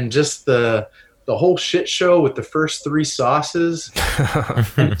that and just the whole shit show with the first 3 sauces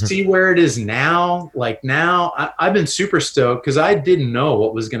and see where it is now. Like now, I've been super stoked because I didn't know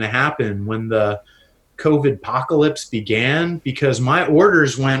what was going to happen when the COVID apocalypse began, because my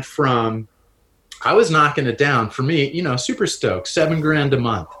orders went from, I was knocking it down for me, you know, super stoked, $7,000 a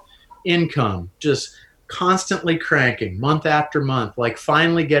month income, just constantly cranking month after month, like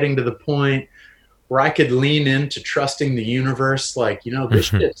finally getting to the point where I could lean into trusting the universe, like, you know, this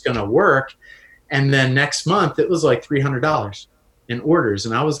shit's going to work. And then next month it was like $300 in orders.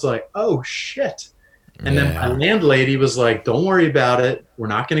 And I was like, oh shit. And then my landlady was like, don't worry about it. We're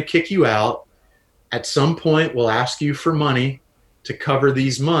not going to kick you out. At some point we'll ask you for money to cover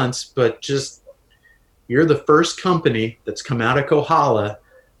these months, but just, you're the first company that's come out of Kohala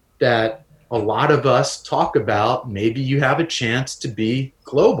that a lot of us talk about. Maybe you have a chance to be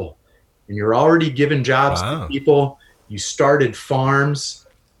global, and you're already giving jobs to people. You started farms.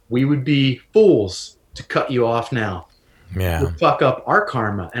 We would be fools to cut you off now. Yeah. We'd fuck up our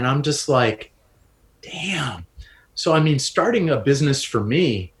karma. And I'm just like, damn. So, I mean, starting a business for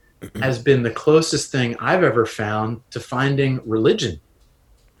me has been the closest thing I've ever found to finding religion.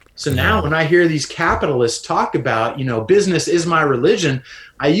 So now when I hear these capitalists talk about, you know, business is my religion,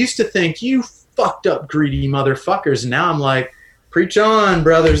 I used to think, you fucked up greedy motherfuckers. And now I'm like, preach on,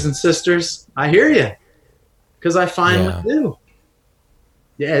 brothers and sisters. I hear you, because I finally do.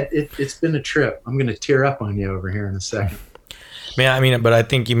 Yeah, it's been a trip. I'm going to tear up on you over here in a second. Man, I mean, but I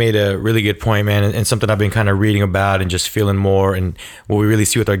think you made a really good point, man, and something I've been kind of reading about and just feeling more, and what we really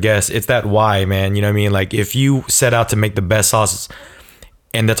see with our guests, it's that why, man. You know what I mean? Like, if you set out to make the best sauces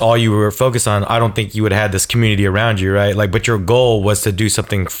and that's all you were focused on, I don't think you would have had this community around you, right? Like, but your goal was to do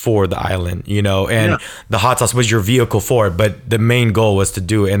something for the island, you know, and the hot sauce was your vehicle for it, but the main goal was to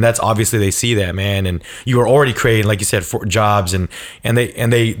do it. And that's obviously, they see that, man. And you were already creating, like you said, for jobs, and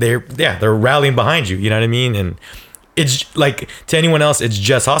they're rallying behind you, you know what I mean? And it's like, to anyone else, it's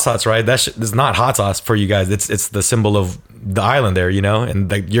just hot sauce, right? It's not hot sauce for you guys. It's the symbol of the island there, you know, and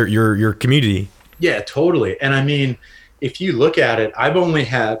like your community. Yeah, totally. And I mean, if you look at it, I've only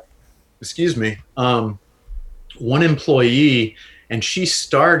had, one employee, and she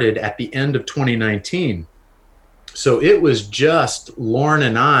started at the end of 2019. So it was just Lauren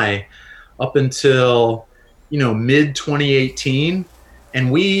and I up until, you know, mid 2018.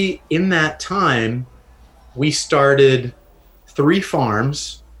 And in that time, we started 3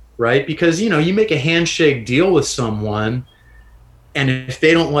 farms, right? Because, you know, you make a handshake deal with someone, and if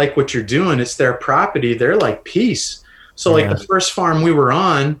they don't like what you're doing, it's their property. They're like, peace. So like the first farm we were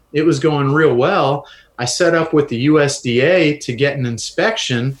on, it was going real well. I set up with the USDA to get an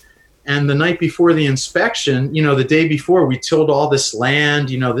inspection. And the night before the inspection, you know, the day before, we tilled all this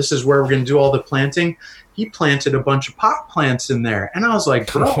land, you know, this is where we're going to do all the planting. He planted a bunch of pot plants in there. And I was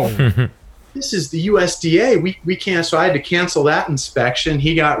like, bro, this is the USDA. We can't. So I had to cancel that inspection.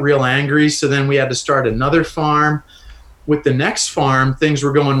 He got real angry. So then we had to start another farm. With the next farm, things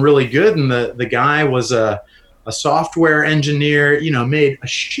were going really good. And the guy was a software engineer, you know, made a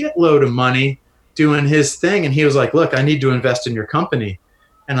shitload of money doing his thing. And he was like, look, I need to invest in your company.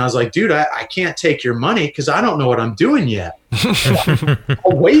 And I was like, dude, I can't take your money because I don't know what I'm doing yet.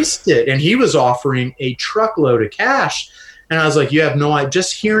 I'll waste it. And he was offering a truckload of cash. And I was like, you have no idea.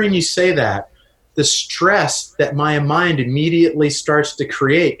 Just hearing you say that, the stress that my mind immediately starts to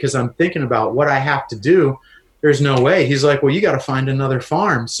create because I'm thinking about what I have to do, there's no way. He's like, well, you got to find another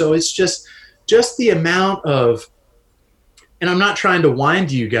farm. So it's just the amount of, and I'm not trying to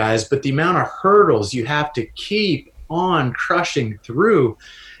wind you guys, but the amount of hurdles you have to keep on crushing through.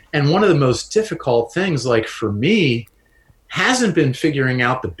 And one of the most difficult things, like for me, hasn't been figuring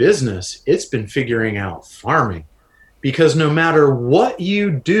out the business. It's been figuring out farming. Because no matter what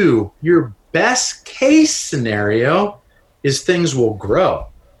you do, your best case scenario is things will grow.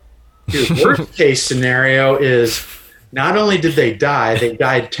 Your worst case scenario is not only did they die, they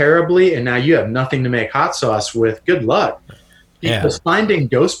died terribly, and now you have nothing to make hot sauce with. Good luck. Because finding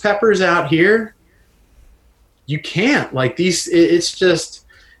ghost peppers out here, you can't. Like these, it's just,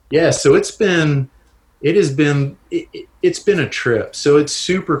 yeah. So it's been a trip. So it's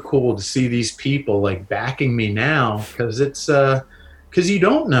super cool to see these people like backing me now because because you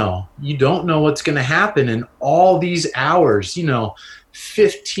don't know what's going to happen in all these hours,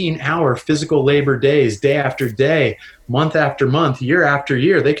 15-hour physical labor days, day after day, month after month, year after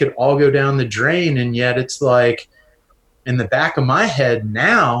year, they could all go down the drain. And yet it's like in the back of my head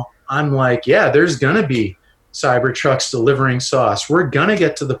now, I'm like, yeah, there's going to be Cybertrucks delivering sauce. We're going to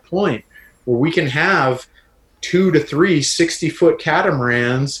get to the point where we can have 2 to 3 60-foot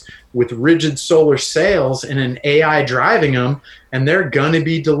catamarans with rigid solar sails and an AI driving them, and they're going to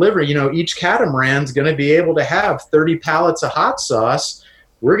be delivering. Each catamaran's going to be able to have 30 pallets of hot sauce.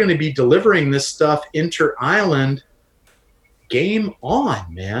 We're going to be delivering this stuff inter-island. Game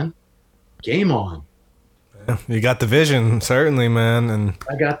on, man. Game on. You got the vision, certainly, man. And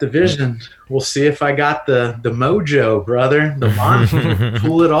I got the vision. We'll see if I got the mojo, brother. The mind.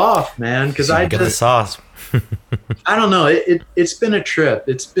 Pull it off, man. Because I get the sauce. I don't know. It's been a trip.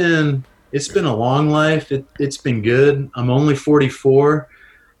 It's been a long life. It's been good. I'm only 44.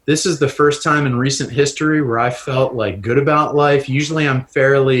 This is the first time in recent history where I felt like good about life. Usually I'm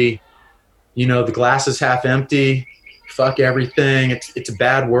fairly, the glass is half empty. Fuck everything. It's a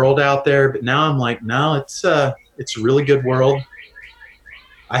bad world out there. But now I'm like, no, it's a really good world.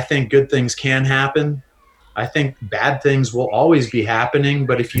 I think good things can happen. I think bad things will always be happening.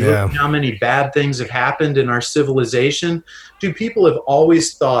 But if you look at how many bad things have happened in our civilization, people have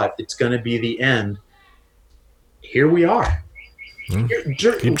always thought it's going to be the end. Here we are. Keep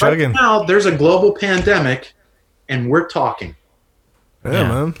chugging. Right now, there's a global pandemic, and we're talking. Yeah,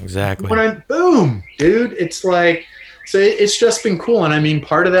 man. Exactly. Boom, dude. It's like, so it's just been cool. And I mean,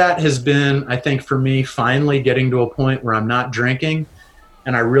 part of that has been, I think for me, finally getting to a point where I'm not drinking.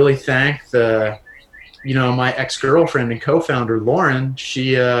 And I really thank my ex-girlfriend and co-founder, Lauren.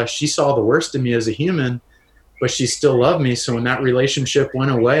 She saw the worst of me as a human, but she still loved me. So when that relationship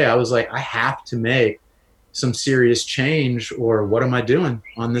went away, I was like, I have to make some serious change, or what am I doing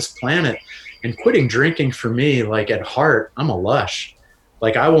on this planet? And quitting drinking for me, like at heart, I'm a lush.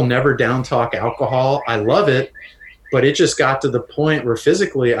 Like I will never down talk alcohol. I love it. But it just got to the point where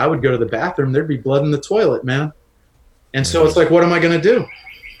physically I would go to the bathroom, there'd be blood in the toilet, man. And so it's like, what am I going to do?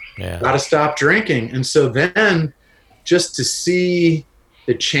 Yeah. Got to stop drinking. And so then just to see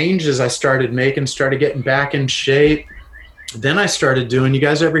the changes I started making, started getting back in shape. Then I started doing, you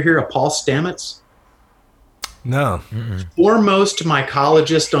guys ever hear of Paul Stamets? No. Foremost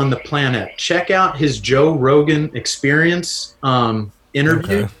mycologist on the planet. Check out his Joe Rogan Experience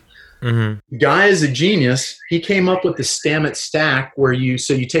interview. Okay. Mm-hmm. Guy is a genius. He came up with the Stamets stack where you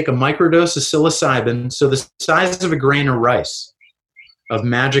take a microdose of psilocybin, so the size of a grain of rice, of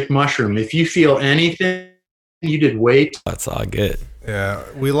magic mushroom. If you feel anything, you did weight. That's all good. Yeah,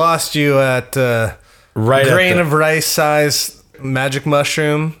 we lost you at Right at grain the- of rice size magic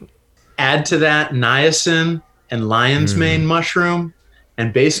mushroom. Add to that niacin and lion's mane mushroom.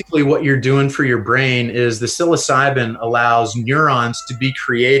 And basically what you're doing for your brain is the psilocybin allows neurons to be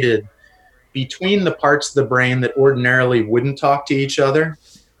created between the parts of the brain that ordinarily wouldn't talk to each other.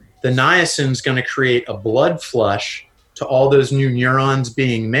 The niacin is going to create a blood flush to all those new neurons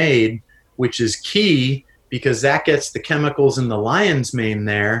being made, which is key because that gets the chemicals in the lion's mane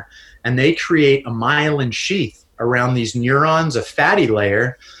there, and they create a myelin sheath around these neurons, a fatty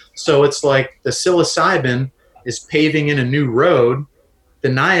layer. So it's like the psilocybin is paving in a new road. The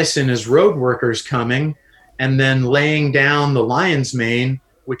niacin is road workers coming and then laying down the lion's mane,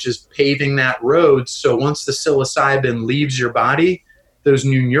 which is paving that road. So once the psilocybin leaves your body, those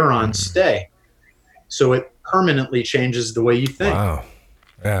new neurons stay. So it permanently changes the way you think. Wow.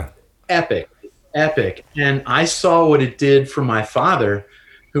 Yeah. Epic. And I saw what it did for my father.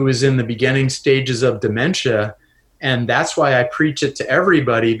 who is in the beginning stages of dementia. And that's why I preach it to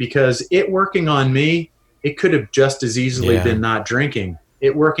everybody, because it working on me, it could have just as easily been not drinking.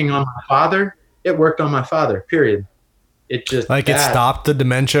 It working on my father, it worked on my father, period. It just like it stopped the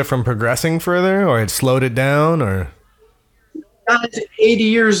dementia from progressing further, or it slowed it down, or guy's 80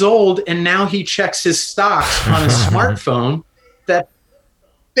 years old and now he checks his stocks on a smartphone that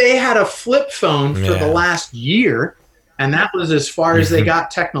they had a flip phone for the last year, and that was as far as they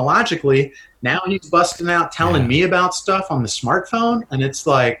got technologically. Now he's busting out telling me about stuff on the smartphone, and it's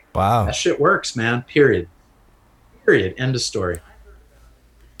like, wow, that shit works, man. Period. End of story.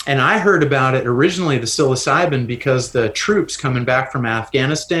 And I heard about it originally, the psilocybin, because the troops coming back from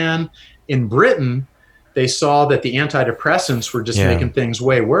Afghanistan in Britain, they saw that the antidepressants were just making things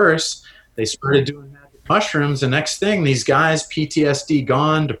way worse. They started doing magic mushrooms. The next thing, these guys, PTSD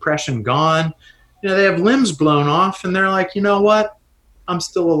gone, depression gone. You know, they have limbs blown off, and they're like, you know what? I'm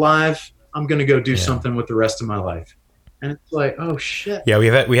still alive. I'm going to go do something with the rest of my life. And it's like, oh shit. Yeah, we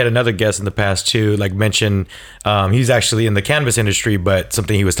had another guest in the past too, like mention he's actually in the cannabis industry, but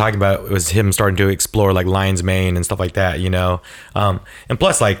something he was talking about was him starting to explore like lion's mane and stuff like that, you know. And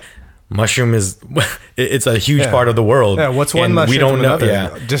plus, like, mushroom is it's a huge part of the world. Yeah, what's one mushroom? We don't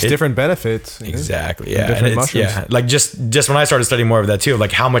know. Just different benefits. Exactly. Yeah, different mushrooms. Yeah, like just when I started studying more of that too,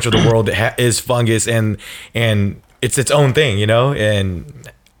 like how much of the world is fungus and it's its own thing, you know, and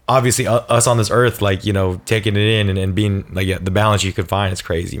obviously us on this earth, like, you know, taking it in and being like the balance you could find is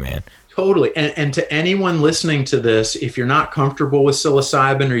crazy, man. Totally. And to anyone listening to this, if you're not comfortable with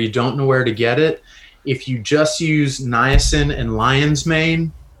psilocybin or you don't know where to get it, if you just use niacin and lion's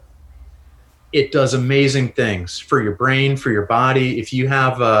mane, it does amazing things for your brain, for your body. If you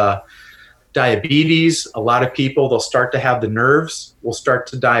have diabetes, a lot of people, they'll start to have the nerves will start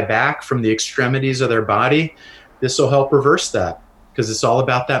to die back from the extremities of their body. This will help reverse that, because it's all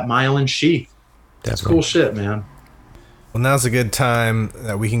about that myelin sheath. That's cool shit, man. Well, now's a good time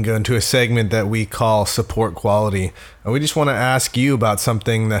that we can go into a segment that we call Support Quality. And we just want to ask you about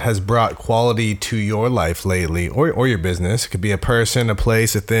something that has brought quality to your life lately, or your business. It could be a person, a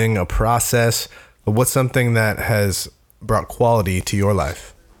place, a thing, a process. But what's something that has brought quality to your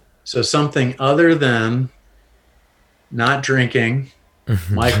life? So something other than not drinking,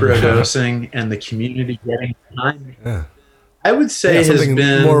 microdosing, and the community getting behind me. Yeah. I would say has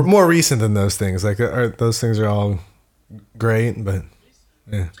been more recent than those things. Like those things are all great, but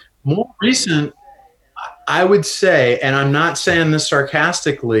more recent, I would say, and I'm not saying this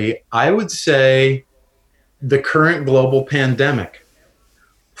sarcastically, I would say the current global pandemic.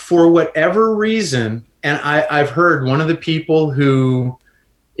 For whatever reason, and I've heard one of the people who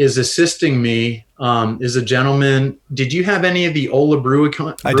is assisting me is a gentleman. Did you have any of the Ola Brewing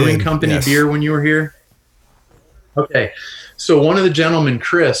Company beer when you were here? Okay. So one of the gentlemen,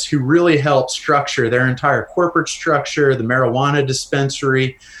 Chris, who really helped structure their entire corporate structure, the marijuana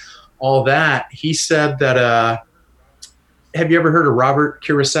dispensary, all that, he said that, have you ever heard of Robert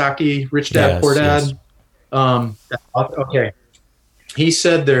Kiyosaki, Rich Dad, Poor Dad? Yes. Okay. He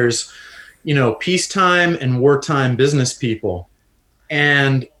said there's, you know, peacetime and wartime business people.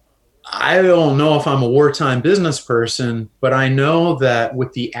 And I don't know if I'm a wartime business person, but I know that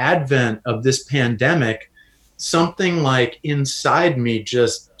with the advent of this pandemic, something like inside me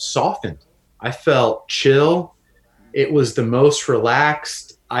just softened. I felt chill. It was the most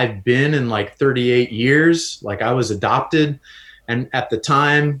relaxed I've been in like 38 years. Like, I was adopted. And at the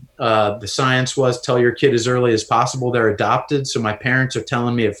time, the science was tell your kid as early as possible they're adopted. So my parents are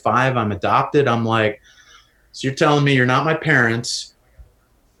telling me at 5 I'm adopted. I'm like, so you're telling me you're not my parents.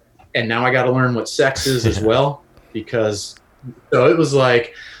 And now I got to learn what sex is as well. Because so it was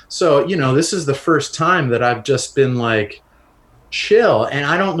like, so, you know, this is the first time that I've just been like chill. And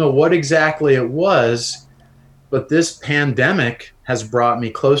I don't know what exactly it was, but this pandemic has brought me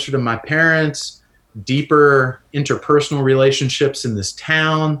closer to my parents, deeper interpersonal relationships in this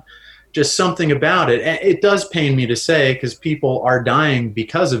town, just something about it. And it does pain me to say, because people are dying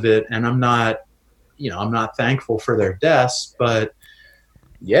because of it. And I'm not, you know, I'm not thankful for their deaths, but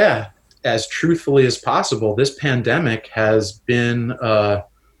yeah, as truthfully as possible, this pandemic has been,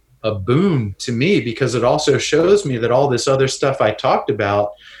 a boon to me, because it also shows me that all this other stuff I talked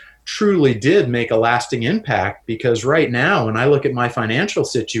about truly did make a lasting impact. Because right now, when I look at my financial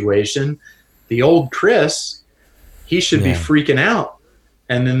situation, the old Chris, he should be freaking out.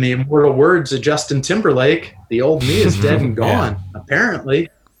 And in the immortal words of Justin Timberlake, the old me is dead and gone, apparently.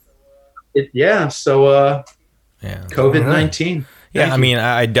 So COVID-19. Yeah, Thank I you. mean,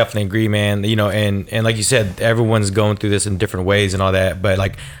 I definitely agree, man. You know, and like you said, everyone's going through this in different ways and all that. But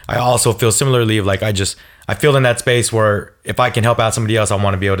like, I also feel similarly of like, I feel in that space where if I can help out somebody else, I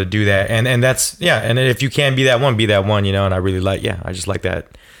want to be able to do that. And that's, yeah. And if you can be that one, you know, and I really like, yeah, I just like that.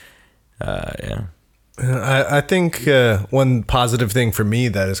 Yeah. I think one positive thing for me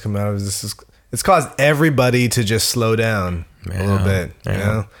that has come out of this is it's caused everybody to just slow down a little bit. You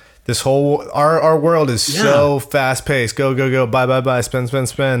know, this whole our world is so fast paced. Go go go, buy,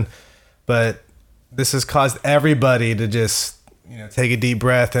 spend. But this has caused everybody to just take a deep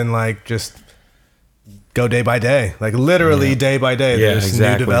breath and like just go day by day, like literally day by day. There's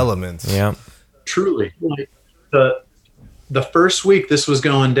new developments. Yeah, truly. Like the first week this was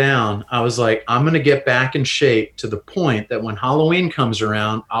going down, I was like, I'm going to get back in shape to the point that when Halloween comes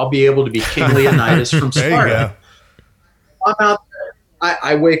around, I'll be able to be King Leonidas from There you Sparta. I'm out there.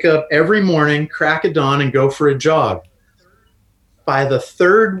 I wake up every morning, crack of dawn, and go for a jog. By the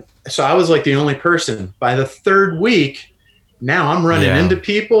third, so I was like the only person. By the third week, now I'm running into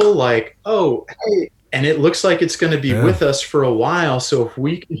people like, oh, hey, and it looks like it's going to be with us for a while. So if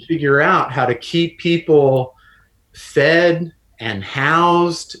we can figure out how to keep people fed and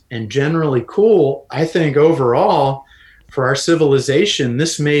housed and generally cool, I think overall for our civilization,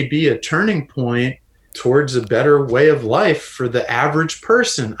 this may be a turning point towards a better way of life for the average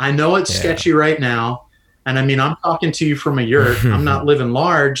person. I know it's sketchy right now. And I mean, I'm talking to you from a yurt. I'm not living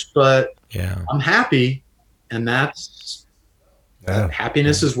large, but I'm happy. And that's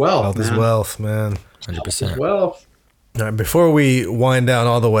happiness as well. Health is wealth, man. 100%. Wealth. All right, before we wind down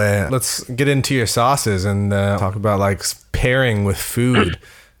all the way, let's get into your sauces and talk about like pairing with food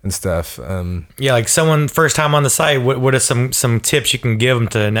and stuff. Yeah, like someone first time on the site, what are some tips you can give them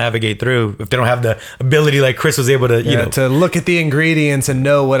to navigate through if they don't have the ability like Chris was able to, to look at the ingredients and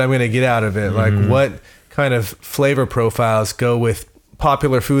know what I'm going to get out of it. Like what kind of flavor profiles go with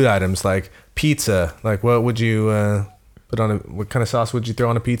popular food items like pizza? Like what would you put on what kind of sauce would you throw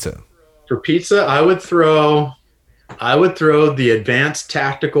on a pizza? For pizza, I would throw the Advanced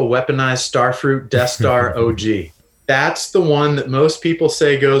Tactical Weaponized Starfruit Death Star OG. That's the one that most people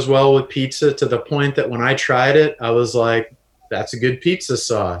say goes well with pizza, to the point that when I tried it, I was like, that's a good pizza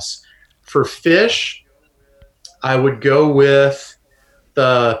sauce. For fish, I would go with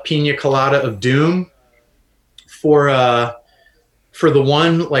the Pina Colada of Doom. For the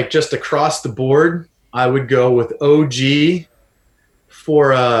one like just across the board, I would go with OG.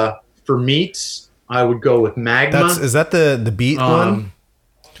 For meats, I would go with Magma. Is that the beet one?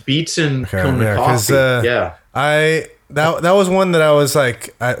 Beets and Kona coffee. That was one that I was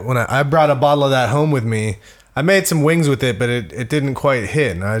like, when I brought a bottle of that home with me, I made some wings with it, but it didn't quite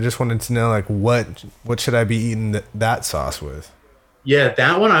hit. And I just wanted to know like what should I be eating that sauce with? Yeah,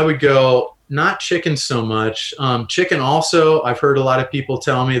 that one I would go, not chicken so much. Chicken also, I've heard a lot of people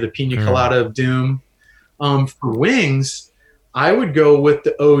tell me the Pina Colada of Doom. For wings, I would go with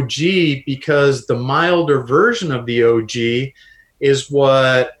the OG, because the milder version of the OG is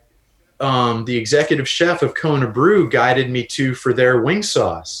what the executive chef of Kona Brew guided me to for their wing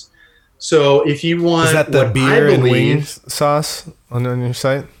sauce. So if you want, is that the beer and wing sauce on your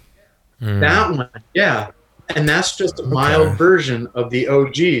site? That one, yeah. And that's just a mild version of the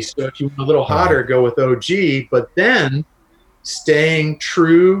OG. So if you want a little hotter, go with OG. But then, staying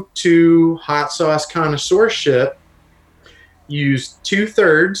true to hot sauce connoisseurship, use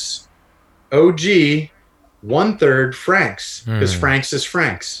 2/3 OG, 1/3 Frank's, because Frank's is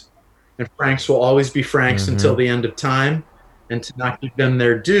Frank's, and Frank's will always be Frank's until the end of time. And to not give them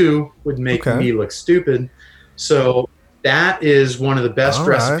their due would make me look stupid. So that is one of the best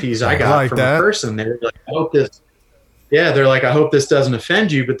recipes I got from a person. They're like, I hope this. Yeah, they're like, I hope this doesn't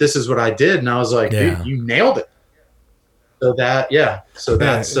offend you, but this is what I did, and I was like, dude, you nailed it. So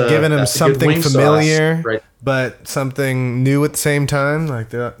that's giving them something familiar, right? But something new at the same time. Like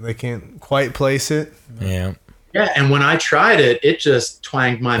they can't quite place it. Yeah. And when I tried it, it just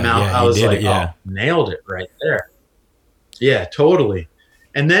twanged my mouth. I was like, oh, nailed it right there. Yeah, totally.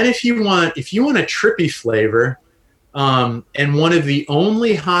 And then if you want a trippy flavor, and one of the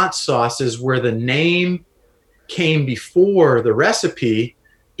only hot sauces where the name came before the recipe,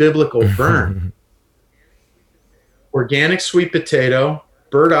 Biblical Burn. Organic sweet potato,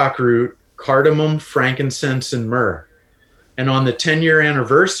 burdock root, cardamom, frankincense, and myrrh. And on the 10-year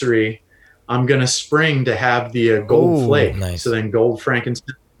anniversary, I'm going to spring to have the gold flake. Nice. So then gold,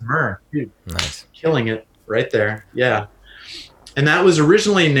 frankincense, and myrrh. Dude, nice. Killing it right there. Yeah. And that was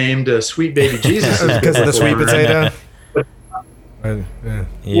originally named Sweet Baby Jesus. Because of the sweet potato?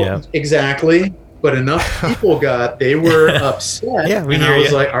 Well, exactly. But enough people they were upset. Yeah, we and hear I was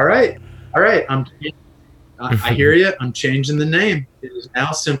you. like, all right, I hear you. I'm changing the name. It is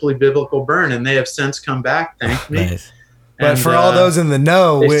now Simply Biblical Burn, and they have since come back. Thank me. Nice. But And, for all those in the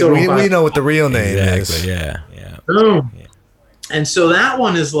know, they we still don't buy- know what the real name is. Exactly. Yeah. Boom. Yeah. And so that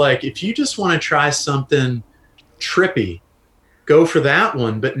one is like, if you just want to try something trippy, go for that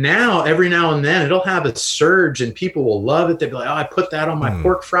one. But now, every now and then, it'll have a surge and people will love it. They'll be like, oh, I put that on my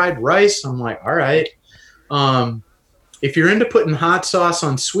pork fried rice. I'm like, all right. If you're into putting hot sauce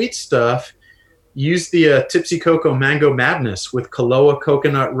on sweet stuff, use the Tipsy Coco Mango Madness with Kaloa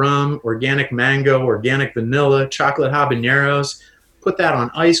coconut rum, organic mango, organic vanilla, chocolate habaneros. Put that on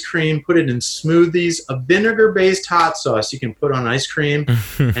ice cream, put it in smoothies. A vinegar-based hot sauce you can put on ice cream,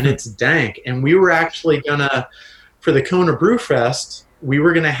 and it's dank. And we were actually gonna, for the Kona Brew Fest, we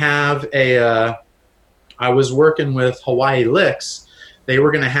were gonna have I was working with Hawaii Licks. They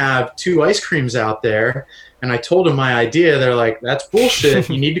were gonna have 2 ice creams out there, and I told them my idea. They're like, that's bullshit.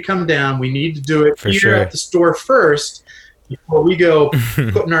 You need to come down. We need to do it For here sure. at the store first before we go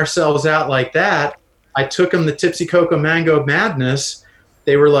putting ourselves out like that. I took them the Tipsy Coco Mango Madness.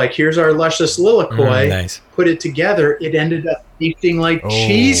 They were like, here's our luscious lilikoi. Nice. Put it together. It ended up tasting like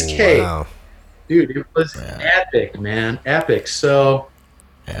cheesecake. Wow. Dude, it was epic, man. Epic. So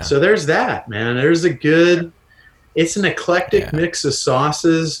Yeah. so there's that, man. There's a good, it's an eclectic mix of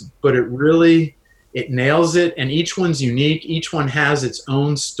sauces, but it nails it. And each one's unique. Each one has its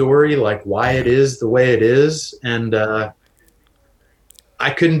own story, like why it is the way it is. And I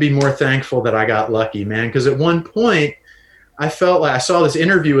couldn't be more thankful that I got lucky, man. Because at one point, I felt like I saw this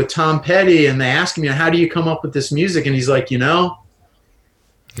interview with Tom Petty, and they asked me, how do you come up with this music? And he's like, it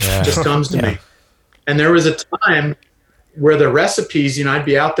just comes to me. And there was a time where the recipes, I'd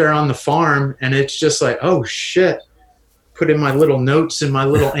be out there on the farm, and it's just like, oh, shit. Put in my little notes in my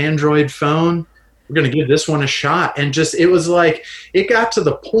little Android phone. We're going to give this one a shot. And just, it was like, it got to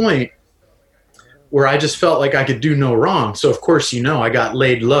the point where I just felt like I could do no wrong. So, of course, I got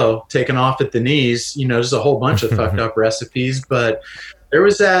laid low, taken off at the knees. There's a whole bunch of fucked up recipes. But there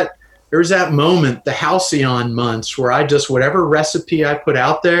was that moment, the Halcyon months, where I just, whatever recipe I put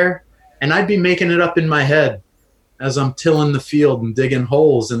out there, and I'd be making it up in my head as I'm tilling the field and digging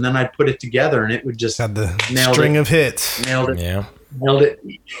holes. And then I'd put it together, and it would just Had the string of hits. Nailed it. Yeah. Nailed it.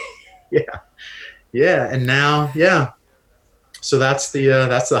 Yeah. And now, so that's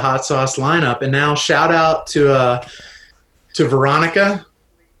the hot sauce lineup. And now shout out to Veronica.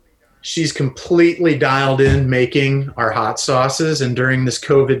 She's completely dialed in making our hot sauces. And during this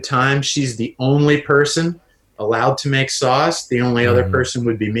COVID time, she's the only person allowed to make sauce. The only other person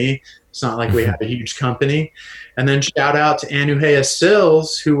would be me. It's not like we have a huge company. And then shout out to Anuhea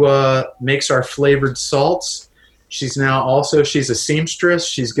Sills, who makes our flavored salts. She's a seamstress.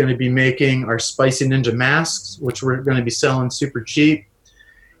 She's going to be making our Spicy Ninja masks, which we're going to be selling super cheap.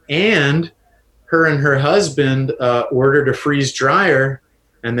 And her husband ordered a freeze dryer,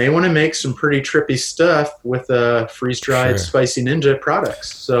 and they want to make some pretty trippy stuff with freeze dried Spicy Ninja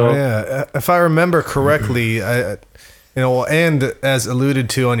products. So if I remember correctly, and as alluded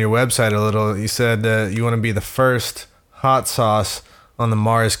to on your website a little, you said that you want to be the first hot sauce on the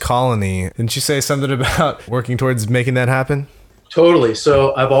Mars colony. Didn't you say something about working towards making that happen? Totally.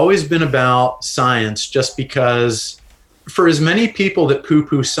 So I've always been about science, just because for as many people that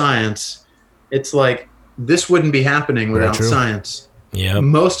poo-poo science, it's like this wouldn't be happening without science. Yeah.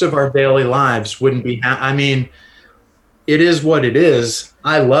 Most of our daily lives wouldn't be. It is what it is.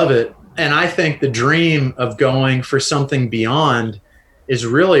 I love it. And I think the dream of going for something beyond is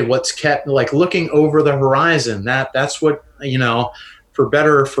really what's kept, like, looking over the horizon. That's what, for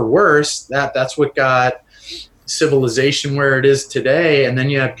better or for worse, that's what got civilization where it is today. And then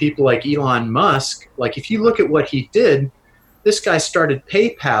you have people like Elon Musk. Like, if you look at what he did, this guy started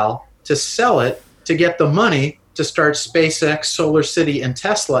PayPal to sell it, to get the money to start SpaceX, Solar City, and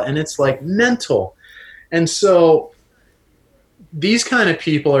Tesla. And it's like mental. And so these kind of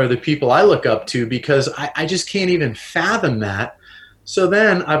people are the people I look up to, because I just can't even fathom that. So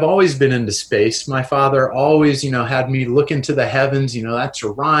then I've always been into space. My father always, had me look into the heavens. That's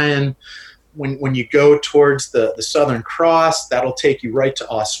Orion. When you go towards the Southern Cross, that'll take you right to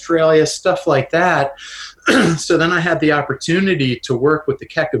Australia, stuff like that. So then I had the opportunity to work with the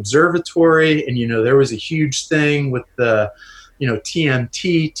Keck Observatory, and there was a huge thing with the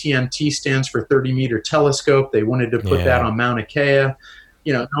TMT. TMT stands for 30-meter telescope. They wanted to put that on Mauna Kea.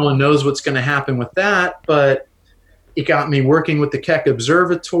 No one knows what's going to happen with that, but it got me working with the Keck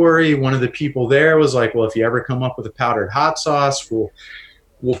Observatory. One of the people there was like, well, if you ever come up with a powdered hot sauce, we'll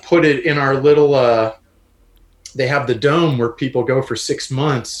put it in our little they have the dome where people go for 6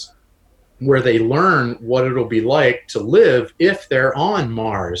 months where they learn what it'll be like to live if they're on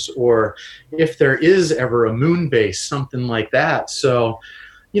Mars, or if there is ever a moon base, something like that. So,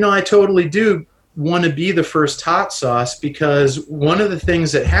 I totally do want to be the first hot sauce, because one of the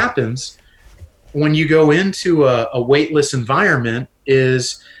things that happens when you go into a weightless environment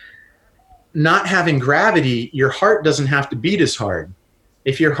is not having gravity. Your heart doesn't have to beat as hard.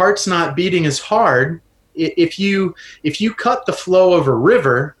 If your heart's not beating as hard, if you cut the flow of a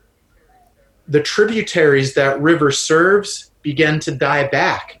river, the tributaries that river serves begin to die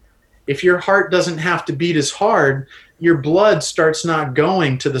back. If your heart doesn't have to beat as hard, your blood starts not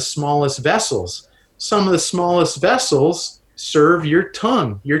going to the smallest vessels. Some of the smallest vessels serve your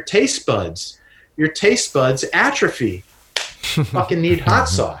tongue, your taste buds. Your taste buds atrophy. Fucking need hot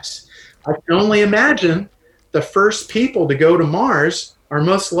sauce. I can only imagine the first people to go to Mars are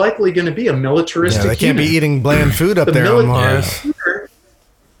most likely going to be a militaristic they can't be unit. eating bland food up there on Mars.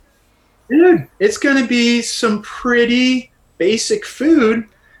 Dude, it's going to be some pretty basic food.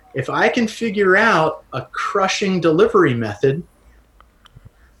 If I can figure out a crushing delivery method,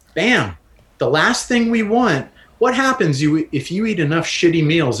 bam. The last thing we want, what happens if you eat enough shitty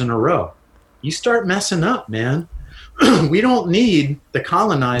meals in a row? You start messing up, man. We don't need the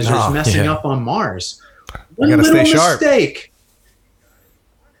colonizers messing up on Mars. You gotta stay sharp. Mistake.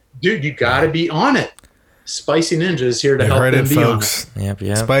 Dude, you got to be on it. Spicy Ninja is here to help them be folks. on it.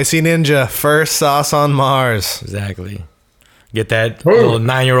 Yep. Spicy Ninja, first sauce on Mars. Exactly. Get that little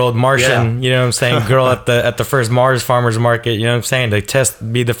 9-year-old Martian, you know what I'm saying, girl at the first Mars farmers market, you know what I'm saying, to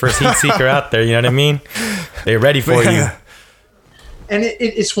be the first heat seeker out there, you know what I mean? They're ready for you. And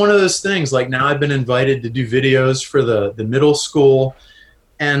it's one of those things, like now I've been invited to do videos for the middle school,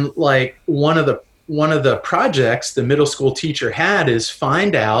 and like one of the projects the middle school teacher had is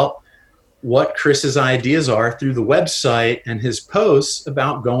find out what Chris's ideas are through the website and his posts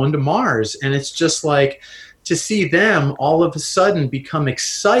about going to Mars. And it's just like, to see them all of a sudden become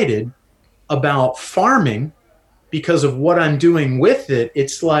excited about farming because of what I'm doing with it.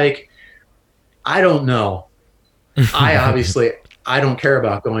 It's like, I don't know. I don't care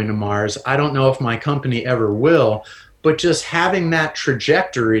about going to Mars. I don't know if my company ever will, but just having that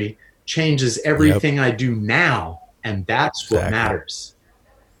trajectory changes everything I do now. And that's what matters.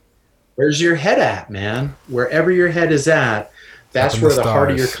 Where's your head at, man? Wherever your head is at, that's where the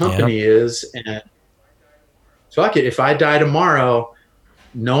heart of your company is. And fuck it, if I die tomorrow,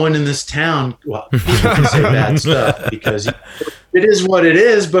 no one in this town, well, people can say bad stuff because it is what it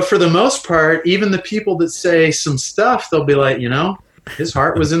is. But for the most part, even the people that say some stuff, they'll be like, his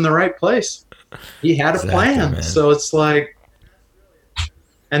heart was in the right place. He had a plan. Man. So it's like,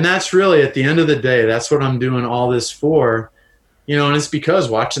 and that's really, at the end of the day, that's what I'm doing all this for. And it's because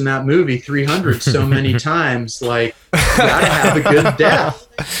watching that movie 300 so many times, like, you gotta have a good death.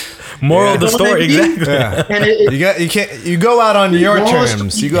 Moral of the story, exactly. Yeah. And you go out on your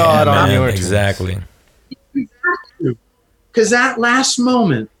terms. You go out on your terms. Exactly. Because that last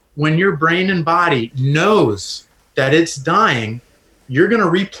moment when your brain and body knows that it's dying, you're going to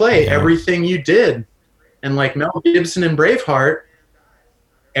replay everything you did. And like Mel Gibson in Braveheart,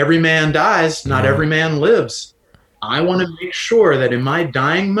 every man dies, not every man lives. I want to make sure that in my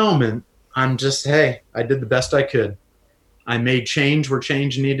dying moment, I'm just, hey, I did the best I could. I made change where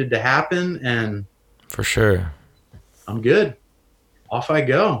change needed to happen, and for sure, I'm good. Off I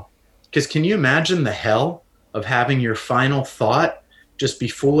go. Because can you imagine the hell of having your final thought just be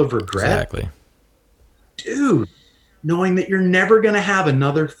full of regret? Exactly. Dude, knowing that you're never going to have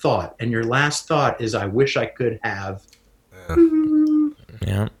another thought, and your last thought is, I wish I could have.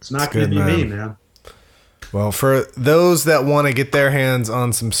 Yeah. It's not going to be me, man. Well, for those that want to get their hands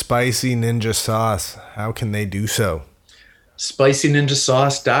on some Spicy Ninja sauce, how can they do so?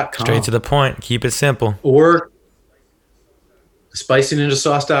 SpicyNinjaSauce.com. Straight to the point. Keep it simple. Or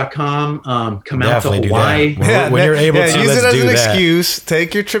SpicyNinjaSauce.com. Come out to Hawaii. When you're able to, use it as an excuse.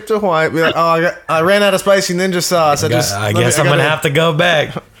 Take your trip to Hawaii. Be like, I ran out of Spicy Ninja sauce. I guess I'm going to have to go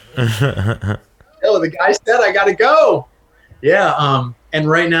back. Oh, the guy said I got to go. Yeah. And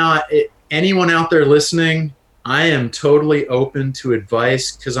right now, anyone out there listening, I am totally open to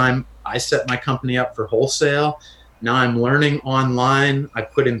advice because I set my company up for wholesale. Now I'm learning online. I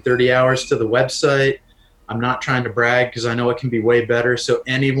put in 30 hours to the website. I'm not trying to brag because I know it can be way better. So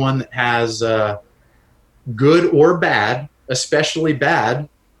anyone that has good or bad, especially bad,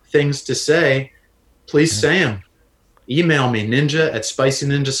 things to say, please say them. Email me,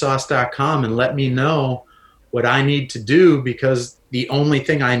 ninja@spicyninjasauce.com, and let me know what I need to do, because the only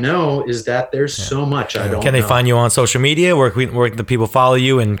thing I know is that there's so much I don't know. Can they find you on social media? Where can the people follow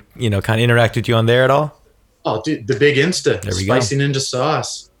you and kind of interact with you on there at all? Oh, dude, the big Insta, Spicy Ninja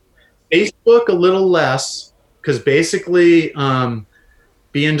Sauce. Facebook a little less, because basically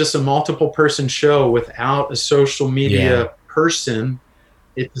being just a multiple person show without a social media person,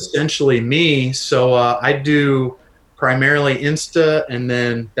 it's essentially me. So I do primarily Insta, and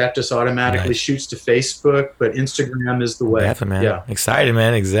then that just automatically shoots to Facebook, but Instagram is the way. Definitely, man. Yeah. Excited,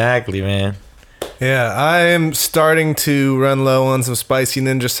 man. Exactly, man. Yeah, I am starting to run low on some spicy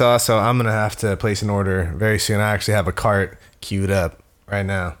ninja sauce, so I'm going to have to place an order very soon. I actually have a cart queued up right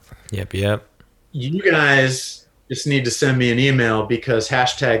now. Yep. You guys just need to send me an email, because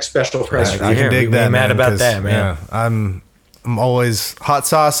hashtag special press. I can dig that, mad about that, man. Yeah, I'm always hot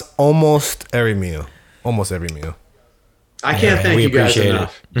sauce almost every meal. I can't thank you guys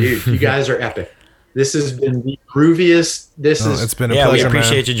enough. Dude, you guys are epic. This has been the grooviest. It's been a pleasure, we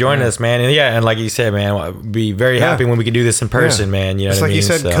appreciate you joining us, man. And like you said, man, we'll be very happy when we can do this in person, man. You know just what like I mean?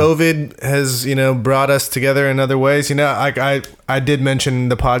 You said, COVID has, brought us together in other ways. I did mention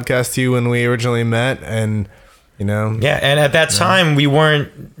the podcast to you when we originally met, and Yeah, and at that time we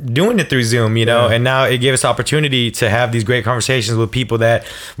weren't doing it through Zoom, and now it gave us opportunity to have these great conversations with people that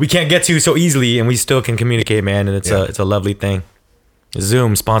we can't get to so easily, and we still can communicate, man. And it's a lovely thing.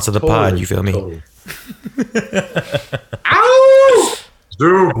 Zoom, sponsor the pod. You feel me? Totally. Ow!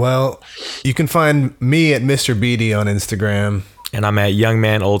 Zoom. Well, you can find me at Mr. Beatty on Instagram. And I'm at Young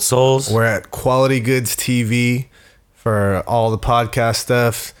Man Old Souls. We're at Quality Goods TV for all the podcast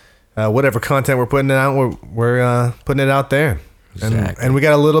stuff. Whatever content we're putting out, we're putting it out there. Exactly. And we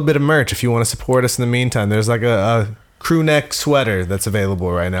got a little bit of merch if you want to support us in the meantime. There's like a crew neck sweater that's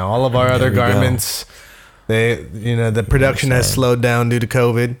available right now. All of our other garments, the production has slowed down due to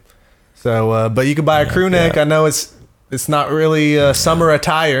COVID. So, but you can buy a crew neck. I know it's not really summer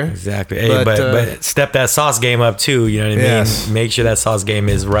attire. Exactly. Hey, but step that sauce game up too. You know what I mean? Yes. Make sure that sauce game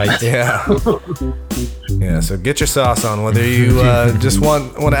is right. Yeah. Yeah. So get your sauce on. Whether you just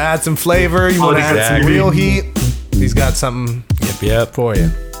want to add some flavor, you want to add some real heat. He's got something. Yep. For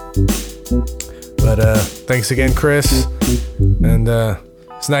you. But thanks again, Chris. And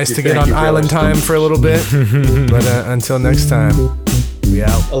it's nice to get on island time for a little bit. But until next time, we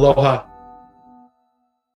out. Aloha.